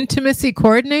like intimacy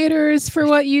coordinators for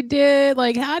what you did?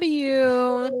 Like, how do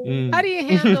you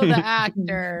handle the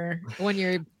actor when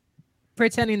you're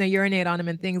pretending to urinate on him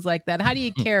and things like that? How do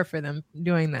you care for them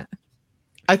doing that?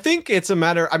 I think it's a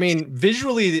matter, I mean,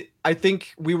 visually, I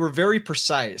think we were very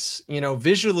precise. You know,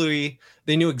 visually,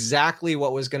 they knew exactly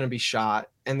what was going to be shot,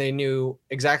 and they knew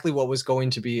exactly what was going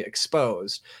to be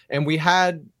exposed. And we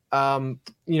had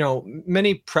you know,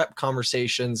 many prep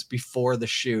conversations before the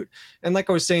shoot. And like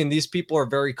I was saying, these people are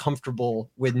very comfortable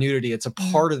with nudity. It's a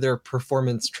part of their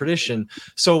performance tradition.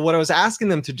 So what I was asking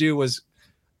them to do was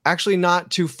actually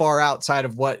not too far outside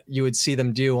of what you would see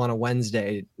them do on a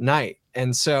Wednesday night.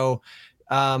 And so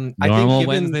normal I think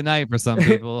Wednesday night for some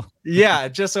people. Yeah,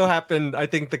 it just so happened, I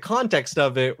think the context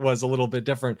of it was a little bit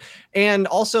different. And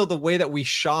also the way that we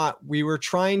shot, we were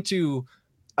trying to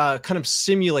kind of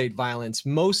simulate violence.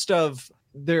 Most of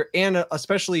their, and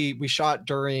especially we shot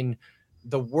during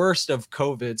the worst of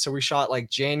COVID. So we shot like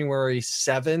January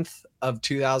 7th of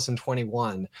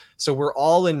 2021. So we're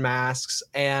all in masks,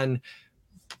 and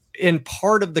in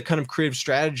part of the kind of creative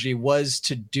strategy was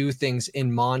to do things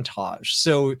in montage.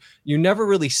 So you never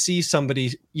really see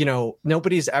somebody, you know,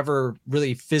 nobody's ever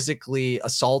really physically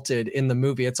assaulted in the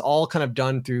movie. It's all kind of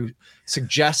done through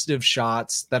suggestive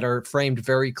shots that are framed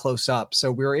very close up.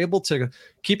 So we were able to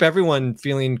keep everyone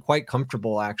feeling quite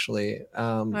comfortable, actually.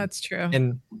 That's true.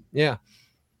 And yeah.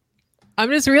 I'm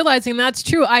just realizing that's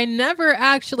true. I never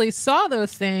actually saw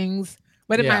those things.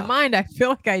 But in my mind, I feel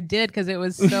like I did because it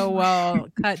was so well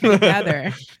cut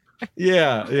together.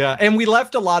 Yeah. And we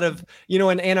left a lot of, you know,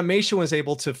 and animation was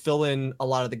able to fill in a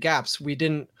lot of the gaps. We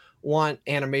didn't want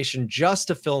animation just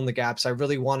to fill in the gaps. I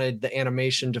really wanted the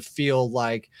animation to feel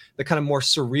like the kind of more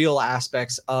surreal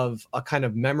aspects of a kind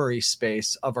of memory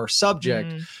space of our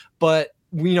subject. But,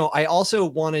 you know, I also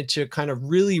wanted to kind of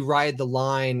really ride the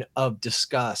line of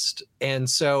disgust. And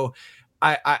so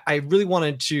I really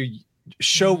wanted to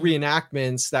show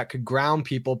reenactments that could ground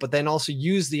people, but then also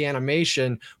use the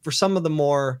animation for some of the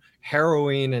more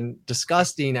harrowing and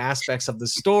disgusting aspects of the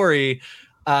story.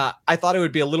 I thought it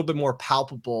would be a little bit more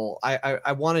palpable.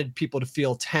 I wanted people to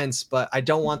feel tense, but I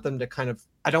don't want them to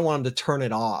I don't want them to turn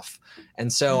it off.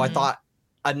 And so I thought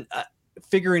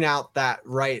figuring out that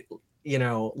right, you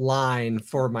know, line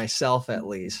for myself at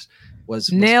least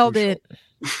was nailed crucial. it.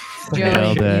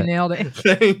 Joey, you nailed it.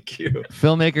 Thank you.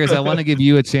 Filmmakers, I want to give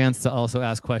you a chance to also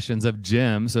ask questions of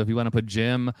Jim. So if you want to put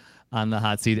Jim on the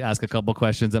hot seat, ask a couple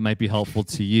questions that might be helpful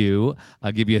to you.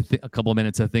 I'll give you a couple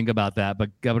minutes to think about that. But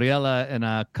Gabriela and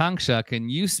Kanksha, can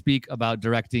you speak about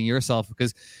directing yourself?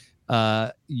 Because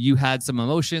you had some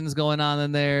emotions going on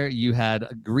in there. You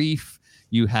had grief.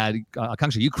 You had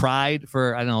Kanksha, you cried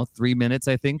for, I don't know, 3 minutes,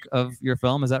 I think, of your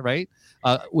film. Is that right?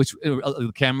 Which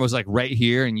the camera was like right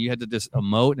here, and you had to just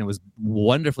emote, and it was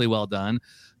wonderfully well done.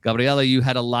 Gabriela, you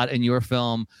had a lot in your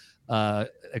film,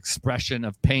 expression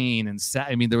of pain and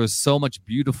I mean, there was so much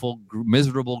beautiful,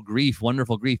 miserable grief,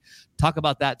 wonderful grief. Talk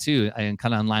about that too, and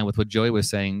kind of in line with what Joey was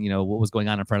saying. You know, what was going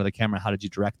on in front of the camera? How did you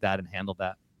direct that and handle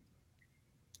that?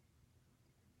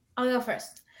 I'll go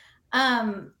first.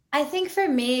 I think for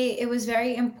me, it was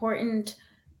very important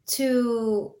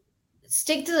to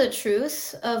stick to the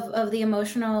truth of the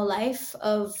emotional life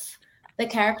of the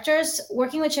characters.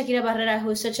 Working with Shakira Barrera,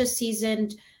 who's such a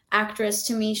seasoned actress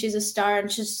to me, she's a star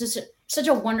and she's just such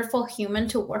a wonderful human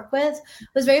to work with. It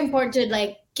was very important to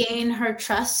like gain her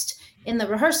trust in the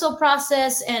rehearsal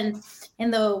process and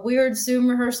in the weird Zoom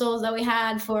rehearsals that we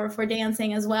had for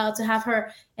dancing as well, to have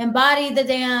her embody the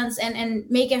dance and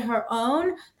make it her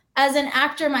own. As an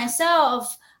actor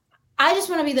myself, I just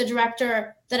want to be the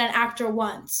director that an actor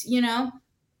wants, you know?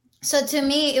 So to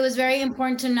me, it was very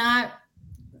important to not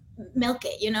milk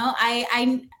it, you know?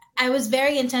 I was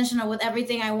very intentional with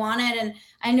everything I wanted, and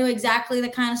I knew exactly the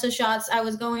kinds of shots I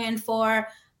was going in for.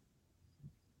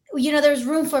 You know, there's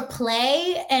room for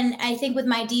play, and I think with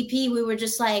my DP, we were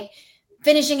just like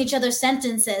finishing each other's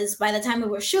sentences by the time we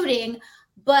were shooting.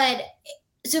 But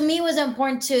to me, it was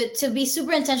important to be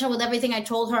super intentional with everything I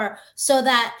told her, so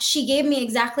that she gave me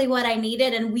exactly what I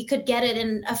needed and we could get it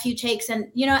in a few takes. And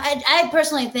you know, I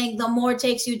personally think the more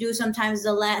takes you do, sometimes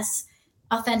the less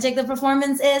authentic the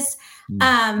performance is.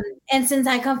 And since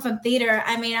I come from theater,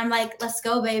 I mean, I'm like, let's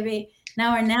go, baby,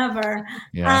 now or never.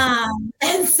 Yeah.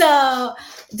 And so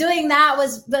doing that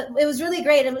was, but it was really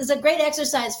great. It was a great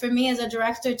exercise for me as a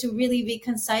director to really be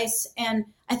concise, and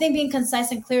I think being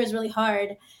concise and clear is really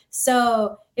hard.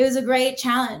 So it was a great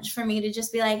challenge for me to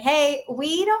just be like, hey,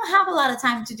 we don't have a lot of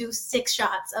time to do 6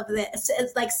 shots of this.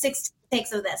 It's like 6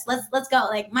 takes of this. Let's go.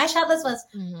 Like my shot list was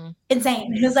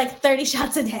insane. It was like 30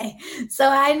 shots a day. So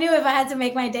I knew if I had to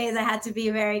make my days, I had to be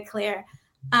very clear.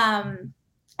 And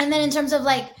then in terms of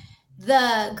like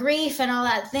the grief and all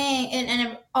that thing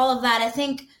and all of that, I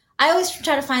think I always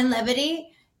try to find levity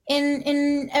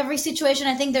in every situation.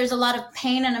 I think there's a lot of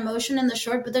pain and emotion in the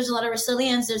short, but there's a lot of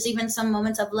resilience. There's even some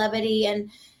moments of levity, and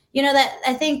you know that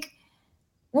I think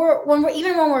when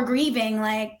we're grieving,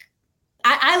 like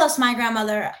I lost my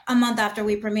grandmother a month after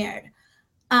we premiered,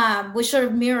 which sort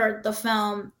of mirrored the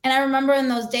film. And I remember in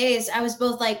those days, I was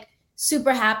both like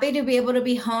super happy to be able to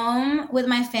be home with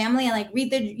my family and like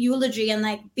read the eulogy and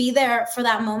like be there for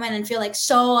that moment and feel like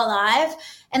so alive.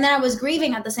 And then I was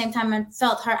grieving at the same time and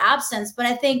felt her absence. But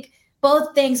I think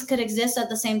both things could exist at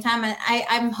the same time. And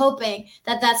I'm hoping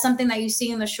that that's something that you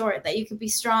see in the short, that you could be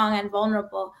strong and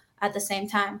vulnerable at the same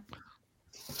time.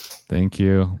 Thank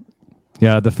you.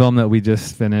 Yeah, the film that we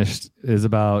just finished is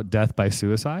about death by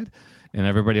suicide. And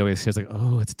everybody always says like,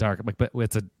 "Oh, it's dark," I'm like, but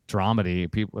it's a dramedy.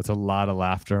 It's a lot of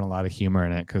laughter and a lot of humor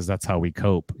in it because that's how we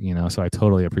cope, you know. So I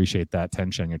totally appreciate that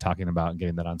tension you're talking about and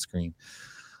getting that on screen.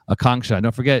 Akanksha,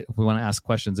 don't forget, if we want to ask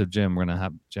questions of Jim, we're gonna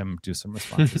have Jim do some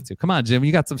responses too. Come on, Jim,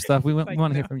 you got some stuff. We want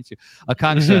to hear from you too.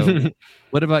 Akanksha,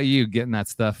 what about you getting that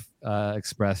stuff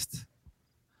expressed?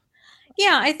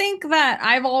 Yeah, I think that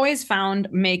I've always found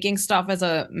making stuff as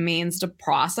a means to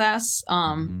process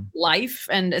life,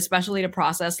 and especially to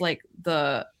process like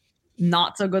the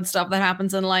not so good stuff that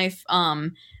happens in life.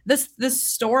 This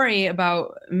story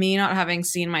about me not having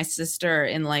seen my sister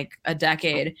in like a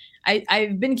decade,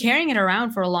 I've been carrying it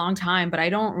around for a long time, but I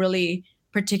don't really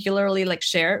particularly like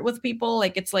share it with people.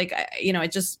 Like it's like, you know,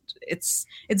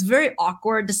 it's very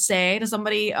awkward to say to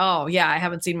somebody, oh yeah, I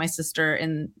haven't seen my sister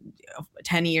in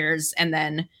 10 years, and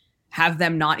then have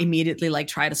them not immediately like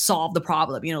try to solve the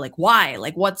problem, you know, like why,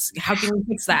 like how can we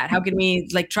fix that, how can we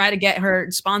like try to get her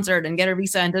sponsored and get her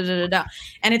visa and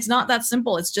and it's not that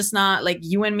simple. It's just not like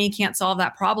you and me can't solve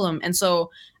that problem. And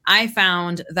so I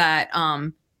found that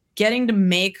getting to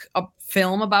make a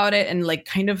film about it, and like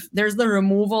kind of there's the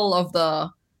removal of the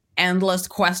endless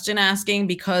question asking,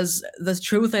 because the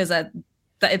truth is that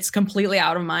it's completely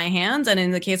out of my hands. And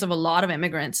in the case of a lot of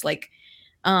immigrants, like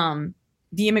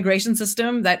the immigration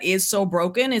system that is so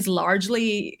broken is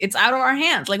largely, it's out of our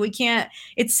hands. Like we can't,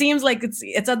 it seems like it's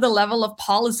at the level of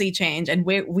policy change, and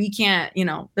we can't, you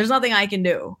know, there's nothing I can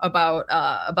do about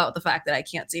the fact that I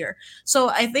can't see her. So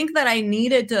I think that I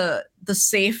needed the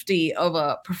safety of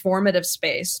a performative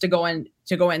space to go and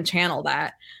channel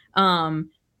that. And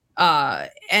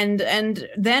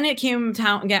then it came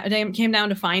down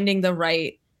to finding the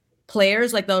right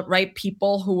players, like the right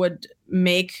people who would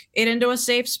make it into a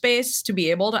safe space to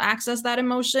be able to access that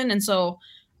emotion. And so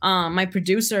my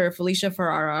producer, Felicia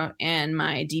Ferrara, and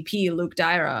my DP, Luke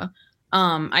Dyra,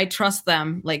 I trust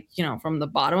them, like, you know, from the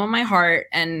bottom of my heart.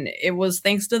 And it was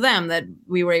thanks to them that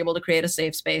we were able to create a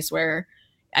safe space where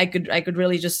I could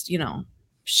really just, you know,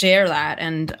 share that.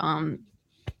 And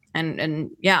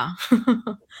yeah,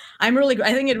 I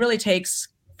think it really takes,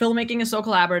 filmmaking is so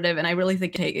collaborative, and I really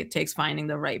think it takes finding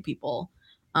the right people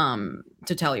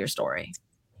to tell your story.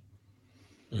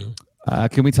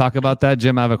 Can we talk about that,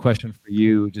 Jim? I have a question for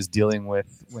you. Just dealing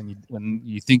with when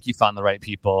you think you found the right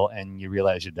people and you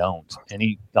realize you don't.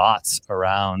 Any thoughts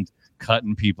around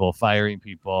cutting people, firing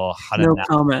people? No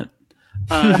comment.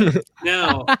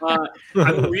 No,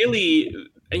 I'm really,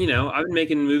 I've been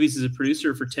making movies as a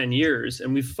producer for 10 years,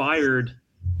 and we've fired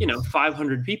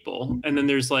 500 people, and then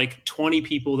there's like 20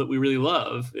 people that we really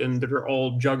love and that are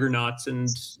all juggernauts and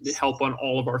help on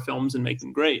all of our films and make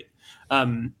them great.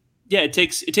 It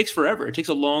takes forever. It takes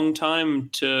a long time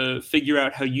to figure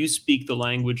out how you speak the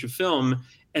language of film,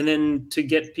 and then to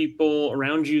get people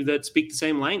around you that speak the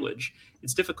same language.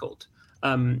 It's difficult.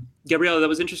 Gabriella, that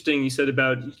was interesting. You said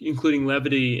about including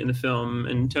levity in the film,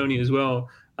 and Tony as well.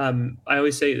 I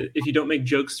always say that if you don't make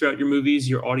jokes throughout your movies,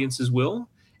 your audiences will.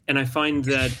 And I find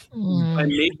that by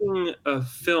making a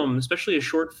film, especially a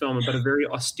short film about a very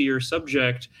austere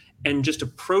subject, and just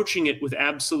approaching it with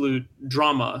absolute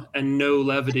drama and no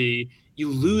levity, you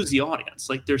lose the audience.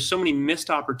 Like, there's so many missed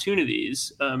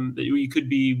opportunities that you could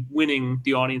be winning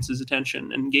the audience's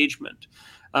attention and engagement.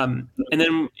 And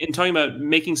then in talking about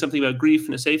making something about grief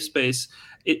in a safe space,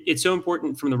 it's so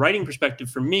important from the writing perspective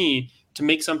for me to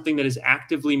make something that is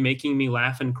actively making me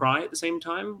laugh and cry at the same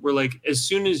time. Where, like, as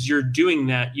soon as you're doing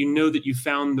that, you know that you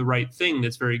found the right thing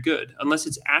that's very good. Unless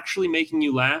it's actually making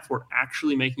you laugh or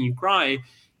actually making you cry,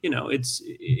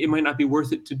 it might not be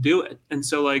worth it to do it. And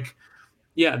so, like,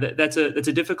 yeah, that's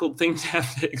a difficult thing to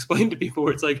have to explain to people,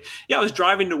 where it's like, yeah, I was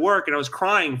driving to work and I was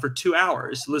crying for 2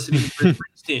 hours listening to Bruce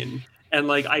Springsteen. And,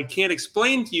 like, I can't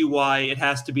explain to you why it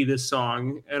has to be this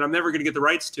song, and I'm never going to get the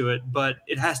rights to it, but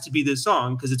it has to be this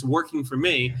song because it's working for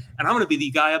me, and I'm going to be the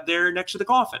guy up there next to the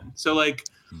coffin. So, like,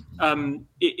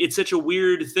 it's such a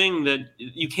weird thing that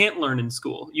you can't learn in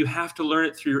school. You have to learn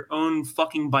it through your own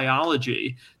fucking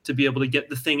biology to be able to get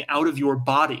the thing out of your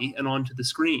body and onto the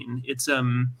screen. It's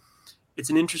an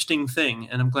interesting thing,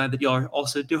 and I'm glad that y'all are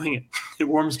also doing it. It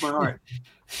warms my heart.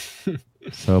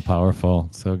 So powerful.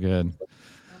 So good.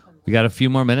 We got a few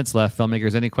more minutes left.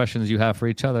 Filmmakers, any questions you have for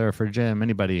each other or for Jim?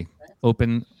 Anybody?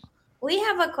 Open. We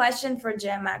have a question for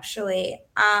Jim, actually.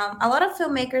 A lot of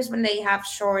filmmakers, when they have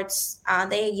shorts,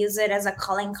 they use it as a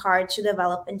calling card to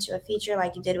develop into a feature,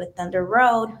 like you did with Thunder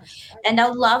Road. And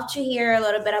I'd love to hear a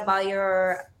little bit about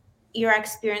your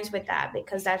experience with that,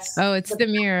 because that's... Oh, it's the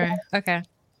mirror. Okay.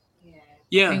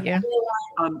 Yeah. Thank you.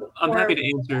 I'm happy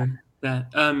to answer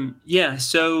that.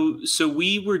 So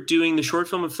we were doing the short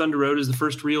film of Thunder Road as the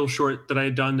first real short that I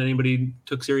had done that anybody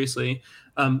took seriously.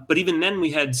 But even then,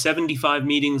 we had 75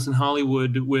 meetings in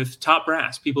Hollywood with top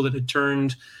brass, people that had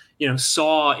turned,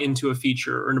 Saw into a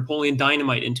feature, or Napoleon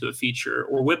Dynamite into a feature,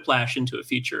 or Whiplash into a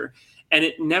feature. And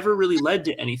it never really led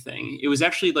to anything. It was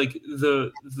actually like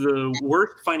the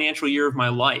worst financial year of my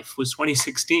life was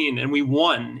 2016, and we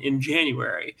won in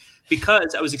January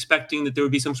because I was expecting that there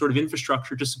would be some sort of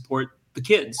infrastructure to support the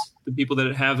kids, the people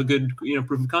that have a good,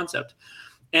 proof of concept.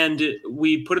 And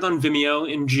we put it on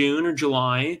Vimeo in June or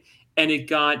July, and it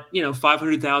got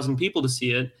 500,000 people to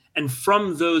see it. And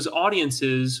from those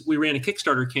audiences, we ran a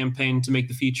Kickstarter campaign to make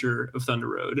the feature of Thunder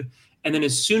Road. And then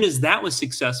as soon as that was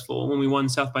successful, when we won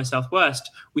South by Southwest,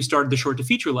 we started the Short to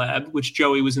Feature Lab, which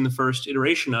Joey was in the first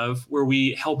iteration of, where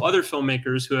we help other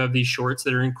filmmakers who have these shorts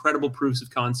that are incredible proofs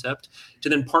of concept to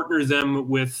then partner them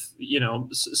with,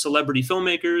 celebrity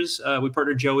filmmakers. We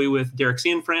partnered Joey with Derek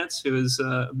Cianfrance, who is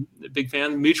a big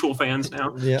fan, mutual fans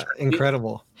now. Yeah,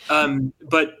 incredible.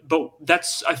 But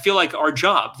that's, I feel like, our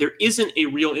job. There isn't a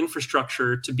real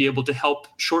infrastructure to be able to help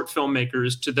short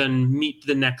filmmakers to then meet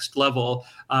the next level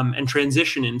and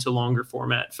transition into longer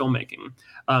format filmmaking.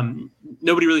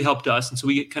 Nobody really helped us, and so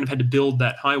we kind of had to build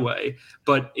that highway.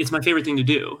 But it's my favorite thing to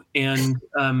do, and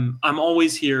I'm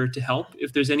always here to help.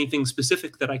 If there's anything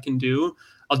specific that I can do,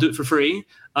 I'll do it for free.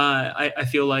 I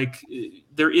feel like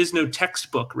there is no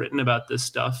textbook written about this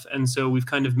stuff, and so we've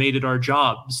kind of made it our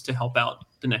jobs to help out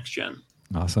the next gen.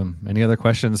 Awesome. Any other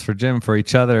questions for Jim, for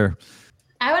each other?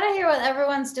 I want to hear what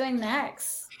everyone's doing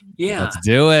next. Yeah. Let's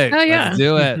do it. Oh, yeah. Let's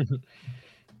do it.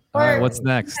 All right, what's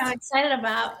next? I'm excited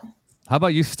about. How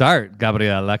about you start,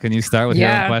 Gabriela? Can you start with your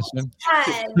own question?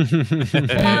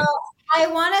 Well, I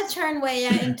want to turn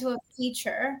Weya into a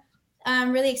feature.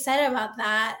 I'm really excited about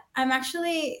that. I'm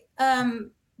actually,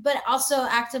 but also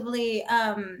actively,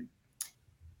 I'm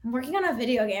working on a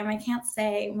video game. I can't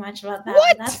say much about that.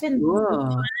 What? But that's been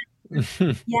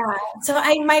yeah. So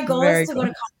my goal is to go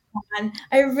to Comic-Con.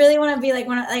 I really want to be like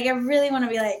I really want to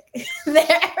be like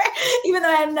there, even though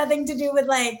I have nothing to do with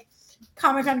like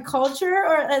Comic-Con culture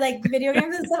or like video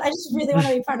games and stuff. I just really want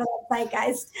to be part of that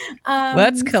zeitgeist.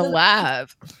 Let's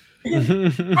collab. I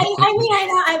mean,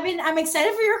 I know I'm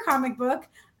excited for your comic book.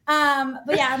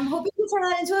 But yeah, I'm hoping to turn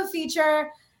that into a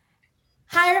feature.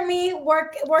 hire me,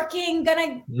 working,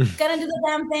 gonna do the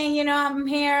damn thing. You know, I'm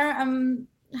here. I'm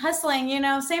hustling. You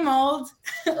know, same old.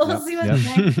 We'll see what's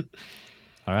next.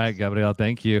 All right, Gabrielle,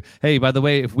 thank you. Hey, by the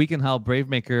way, if we can help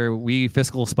Bravemaker, we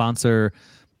fiscal sponsor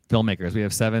filmmakers. We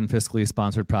have 7 fiscally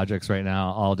sponsored projects right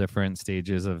now, all different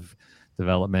stages of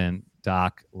development,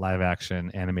 doc, live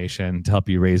action, animation, to help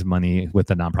you raise money with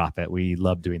the nonprofit. We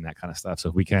love doing that kind of stuff. So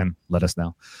if we can, let us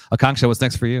know. Akanksha, what's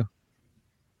next for you?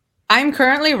 I'm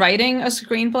currently writing a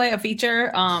screenplay, a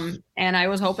feature, and I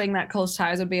was hoping that Close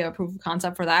Ties would be a proof of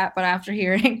concept for that. But after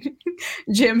hearing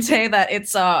Jim say that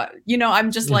it's,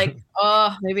 I'm just like,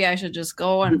 maybe I should just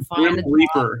go and find a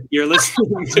Reaper. You're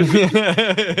listening to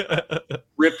me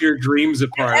rip your dreams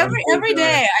apart. Every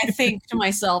day I think to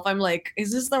myself, I'm like,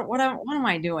 is this what am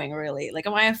I doing really? Like,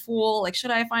 am I a fool? Like, should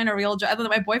I find a real job?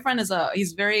 My boyfriend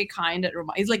he's very kind at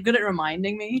he's like good at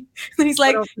reminding me. And he's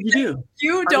like,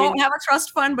 you don't have a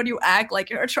trust fund, but you act like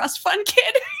you're a trust fund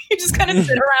kid. You just kind of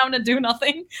sit around and do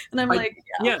nothing. And I'm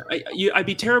I'd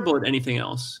be terrible at anything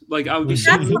else. Like, I would be.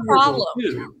 That's the problem.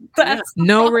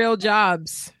 No real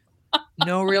jobs.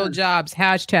 No real jobs.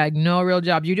 Hashtag no real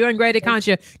jobs. You're doing great,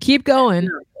 Akanksha. Keep going.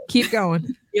 Keep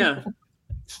going. Yeah.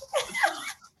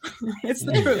 It's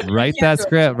the truth. Write that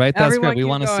script. Write that script. We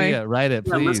want to see it. Write it,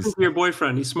 please. Listen to your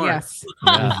boyfriend. He's smart. Yes.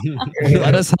 Yeah.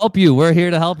 Let us help you. We're here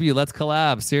to help you. Let's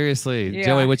collab. Seriously. Yeah.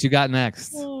 Joey, what you got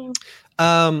next?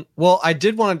 Well, I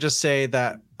did want to just say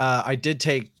that I did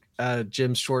take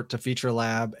Jim's short to Feature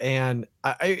Lab, and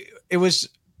it was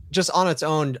just on its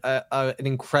own an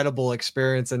incredible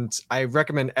experience, and I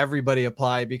recommend everybody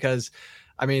apply because,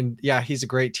 I mean, yeah, he's a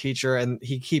great teacher and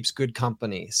he keeps good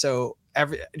company. So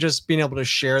just being able to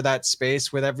share that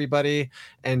space with everybody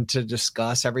and to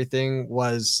discuss everything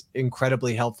was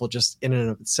incredibly helpful just in and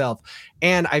of itself.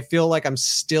 And I feel like I'm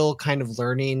still kind of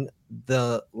learning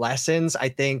the lessons. I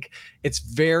think it's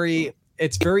very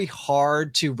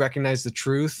hard to recognize the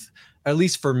truth, at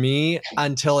least for me,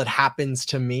 until it happens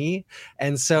to me.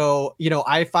 And so,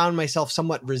 I found myself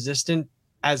somewhat resistant,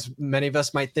 as many of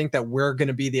us might think, that we're going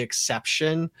to be the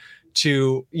exception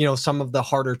to, some of the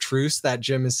harder truths that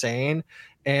Jim is saying.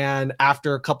 And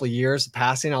after a couple of years of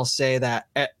passing, I'll say that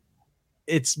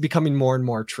it's becoming more and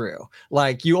more true.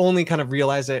 Like, you only kind of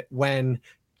realize it when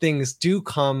things do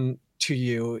come to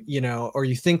you, or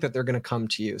you think that they're going to come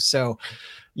to you. So,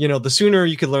 the sooner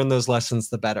you can learn those lessons,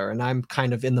 the better. And I'm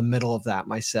kind of in the middle of that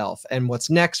myself. And what's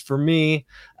next for me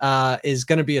is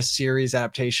going to be a series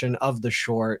adaptation of the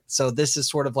short. So this is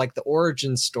sort of like the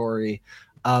origin story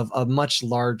of a much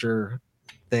larger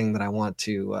thing that I want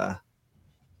to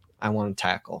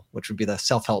tackle, which would be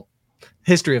the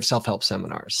history of self-help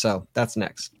seminars. So that's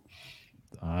next.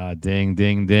 Ding,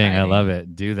 ding, ding. I love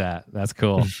it. Do that. That's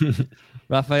cool.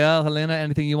 Rafael, Helena,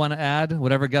 anything you want to add?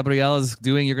 Whatever Gabrielle is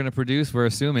doing, you're going to produce, we're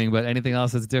assuming, but anything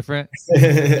else that's different?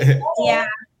 Yeah.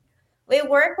 We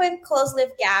work closely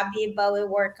with Gabby, but we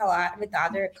work a lot with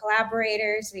other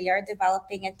collaborators. We are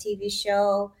developing a TV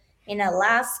show in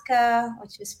Alaska,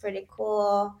 which is pretty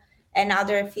cool, and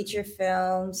other feature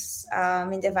films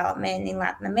in development in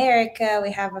Latin America.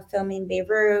 We have a film in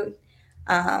Beirut.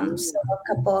 So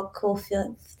a couple of cool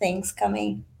things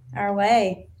coming our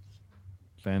way.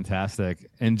 Fantastic.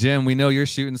 And Jim, we know you're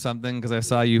shooting something because I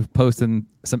saw you posting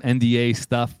some NDA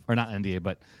stuff, or not NDA,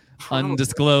 but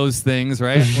undisclosed things,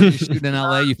 right? When you shooting in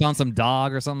LA, you found some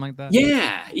dog or something like that?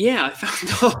 Yeah, I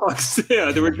found dogs.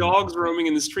 Yeah, there were dogs roaming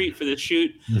in the street for the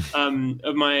shoot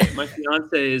of my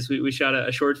fiance's. We shot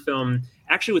a short film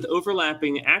actually with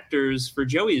overlapping actors for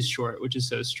Joey's short, which is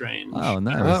so strange. Oh,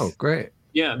 nice. Oh, great.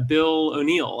 Yeah, Bill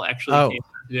O'Neill actually came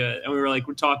to do it. And we were like,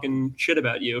 we're talking shit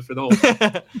about you for the whole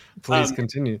time. Please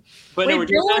continue. But wait,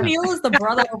 Bill O'Neill is the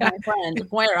brother of my friend,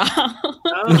 Moira.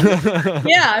 Oh.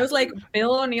 Yeah, I was like,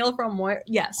 Bill O'Neill from Moira.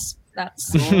 Yes,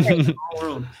 that's the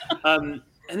world.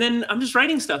 And then I'm just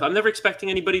writing stuff. I'm never expecting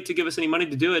anybody to give us any money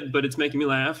to do it, but it's making me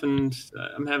laugh, and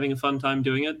I'm having a fun time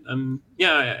doing it.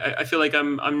 I feel like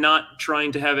I'm not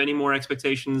trying to have any more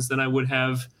expectations than I would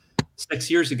have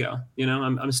 6 years ago.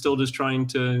 I'm still just trying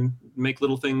to make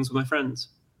little things with my friends.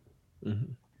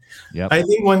 Mm-hmm. Yeah, I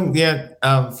think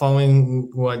following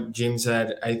what Jim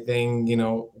said, I think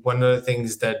one of the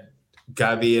things that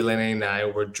Gabby, Elena, and I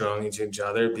were drawn into each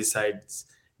other, besides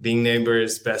being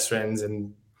neighbors, best friends,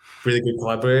 and really good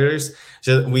collaborators,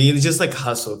 so we just like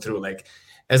hustle through. Like,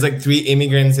 as like 3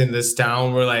 immigrants in this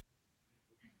town, we're like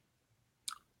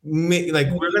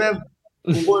we're gonna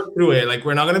work through it. Like,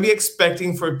 we're not gonna be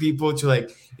expecting for people to like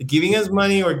giving us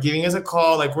money or giving us a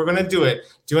call. Like, we're gonna do it.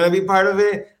 Do you want to be part of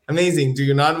it? Amazing. Do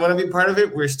you not want to be part of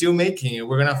it? We're still making it.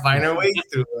 We're gonna find our way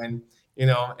through. And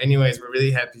anyways, we're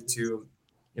really happy to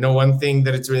one thing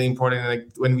that it's really important, like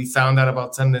when we found out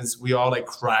about Sundance, we all like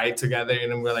cried together,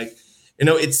 and we're like,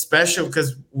 it's special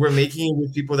because we're making it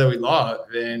with people that we love,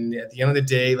 and at the end of the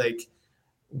day, like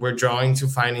we're drawing to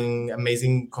finding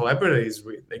amazing collaborators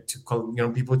with, like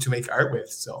people to make art with.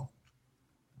 So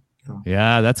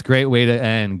yeah, that's a great way to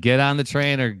end. Get on the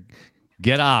train or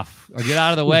get off or get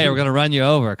out of the way. We're going to run you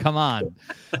over. Come on.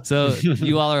 So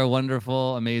you all are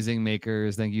wonderful, amazing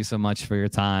makers. Thank you so much for your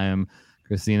time.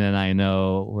 Christina and I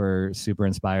know we're super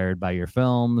inspired by your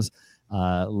films.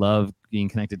 Love being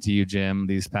connected to you, Jim,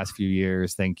 these past few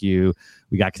years. Thank you.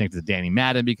 We got connected to Danny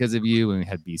Madden because of you, and we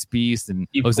had Beast and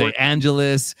Jose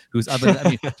Angeles, who's up.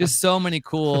 Just so many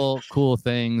cool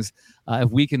things. If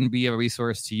we can be a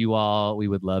resource to you all, we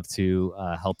would love to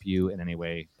help you in any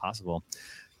way possible.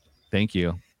 Thank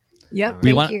you. Yep.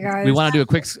 We thank you guys. We want to do a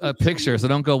quick picture, so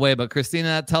don't go away. But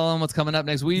Christina, tell them what's coming up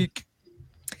next week.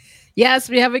 Yes,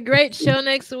 we have a great show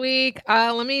next week.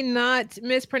 Let me not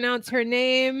mispronounce her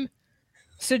name.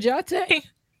 Sujata,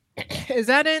 is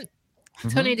that it? Mm-hmm.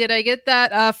 Tony, did I get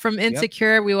that from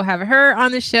Insecure? Yep. We will have her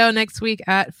on the show next week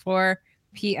at 4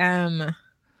 p.m.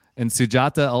 And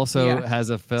Sujata also has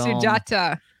a film.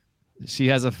 Sujata. She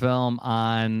has a film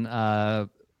on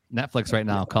Netflix right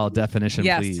now called Definition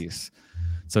Please.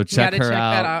 So check her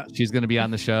out. She's going to be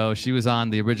on the show. She was on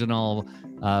the original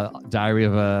Diary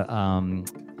of a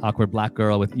Awkward Black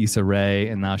Girl with Issa Rae,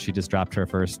 and now she just dropped her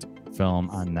first film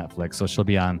on Netflix. So she'll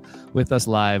be on with us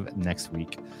live next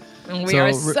week. And we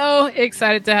are so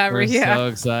excited to have her here. We're so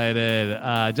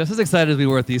excited. Just as excited as we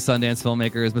were with these Sundance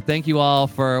filmmakers. But thank you all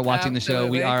for watching the show.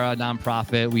 We are a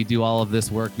nonprofit. We do all of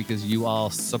this work because you all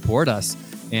support us.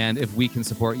 And if we can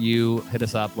support you, hit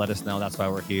us up, let us know. That's why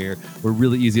we're here. We're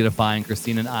really easy to find.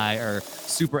 Christine and I are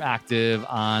super active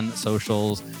on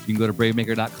socials. You can go to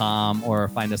bravemaker.com or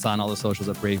find us on all the socials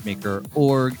at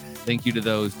bravemaker.org. Thank you to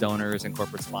those donors and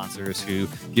corporate sponsors who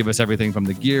give us everything from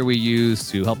the gear we use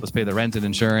to help us pay the rent and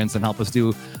insurance and help us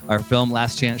do our film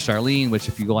Last Chance Charlene, which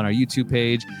if you go on our YouTube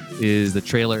page, the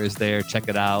trailer is there. Check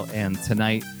it out. And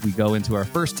tonight we go into our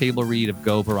first table read of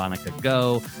Go Veronica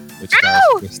Go, which stars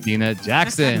Christina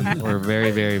Jackson. We're very,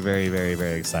 very, very, very,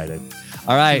 very excited.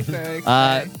 All right.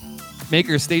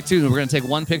 Makers, stay tuned. We're going to take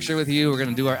one picture with you. We're going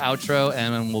to do our outro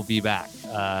and then we'll be back.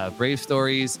 Brave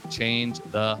stories change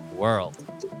the world.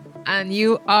 And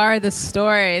you are the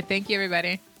story. Thank you,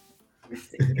 everybody.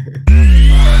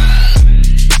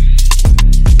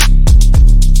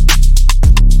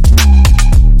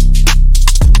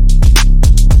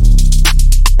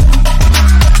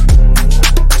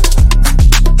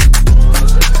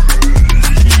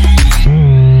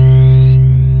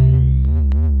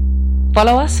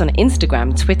 Follow us on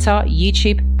Instagram, Twitter,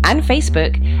 YouTube, and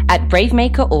Facebook at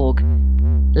bravemaker.org.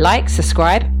 Like,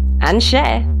 subscribe, and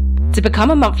share. To become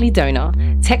a monthly donor,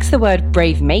 text the word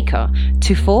BraveMaker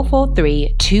to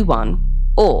 44321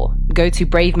 or go to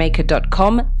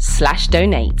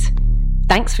bravemaker.com/donate.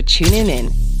 Thanks for tuning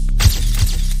in.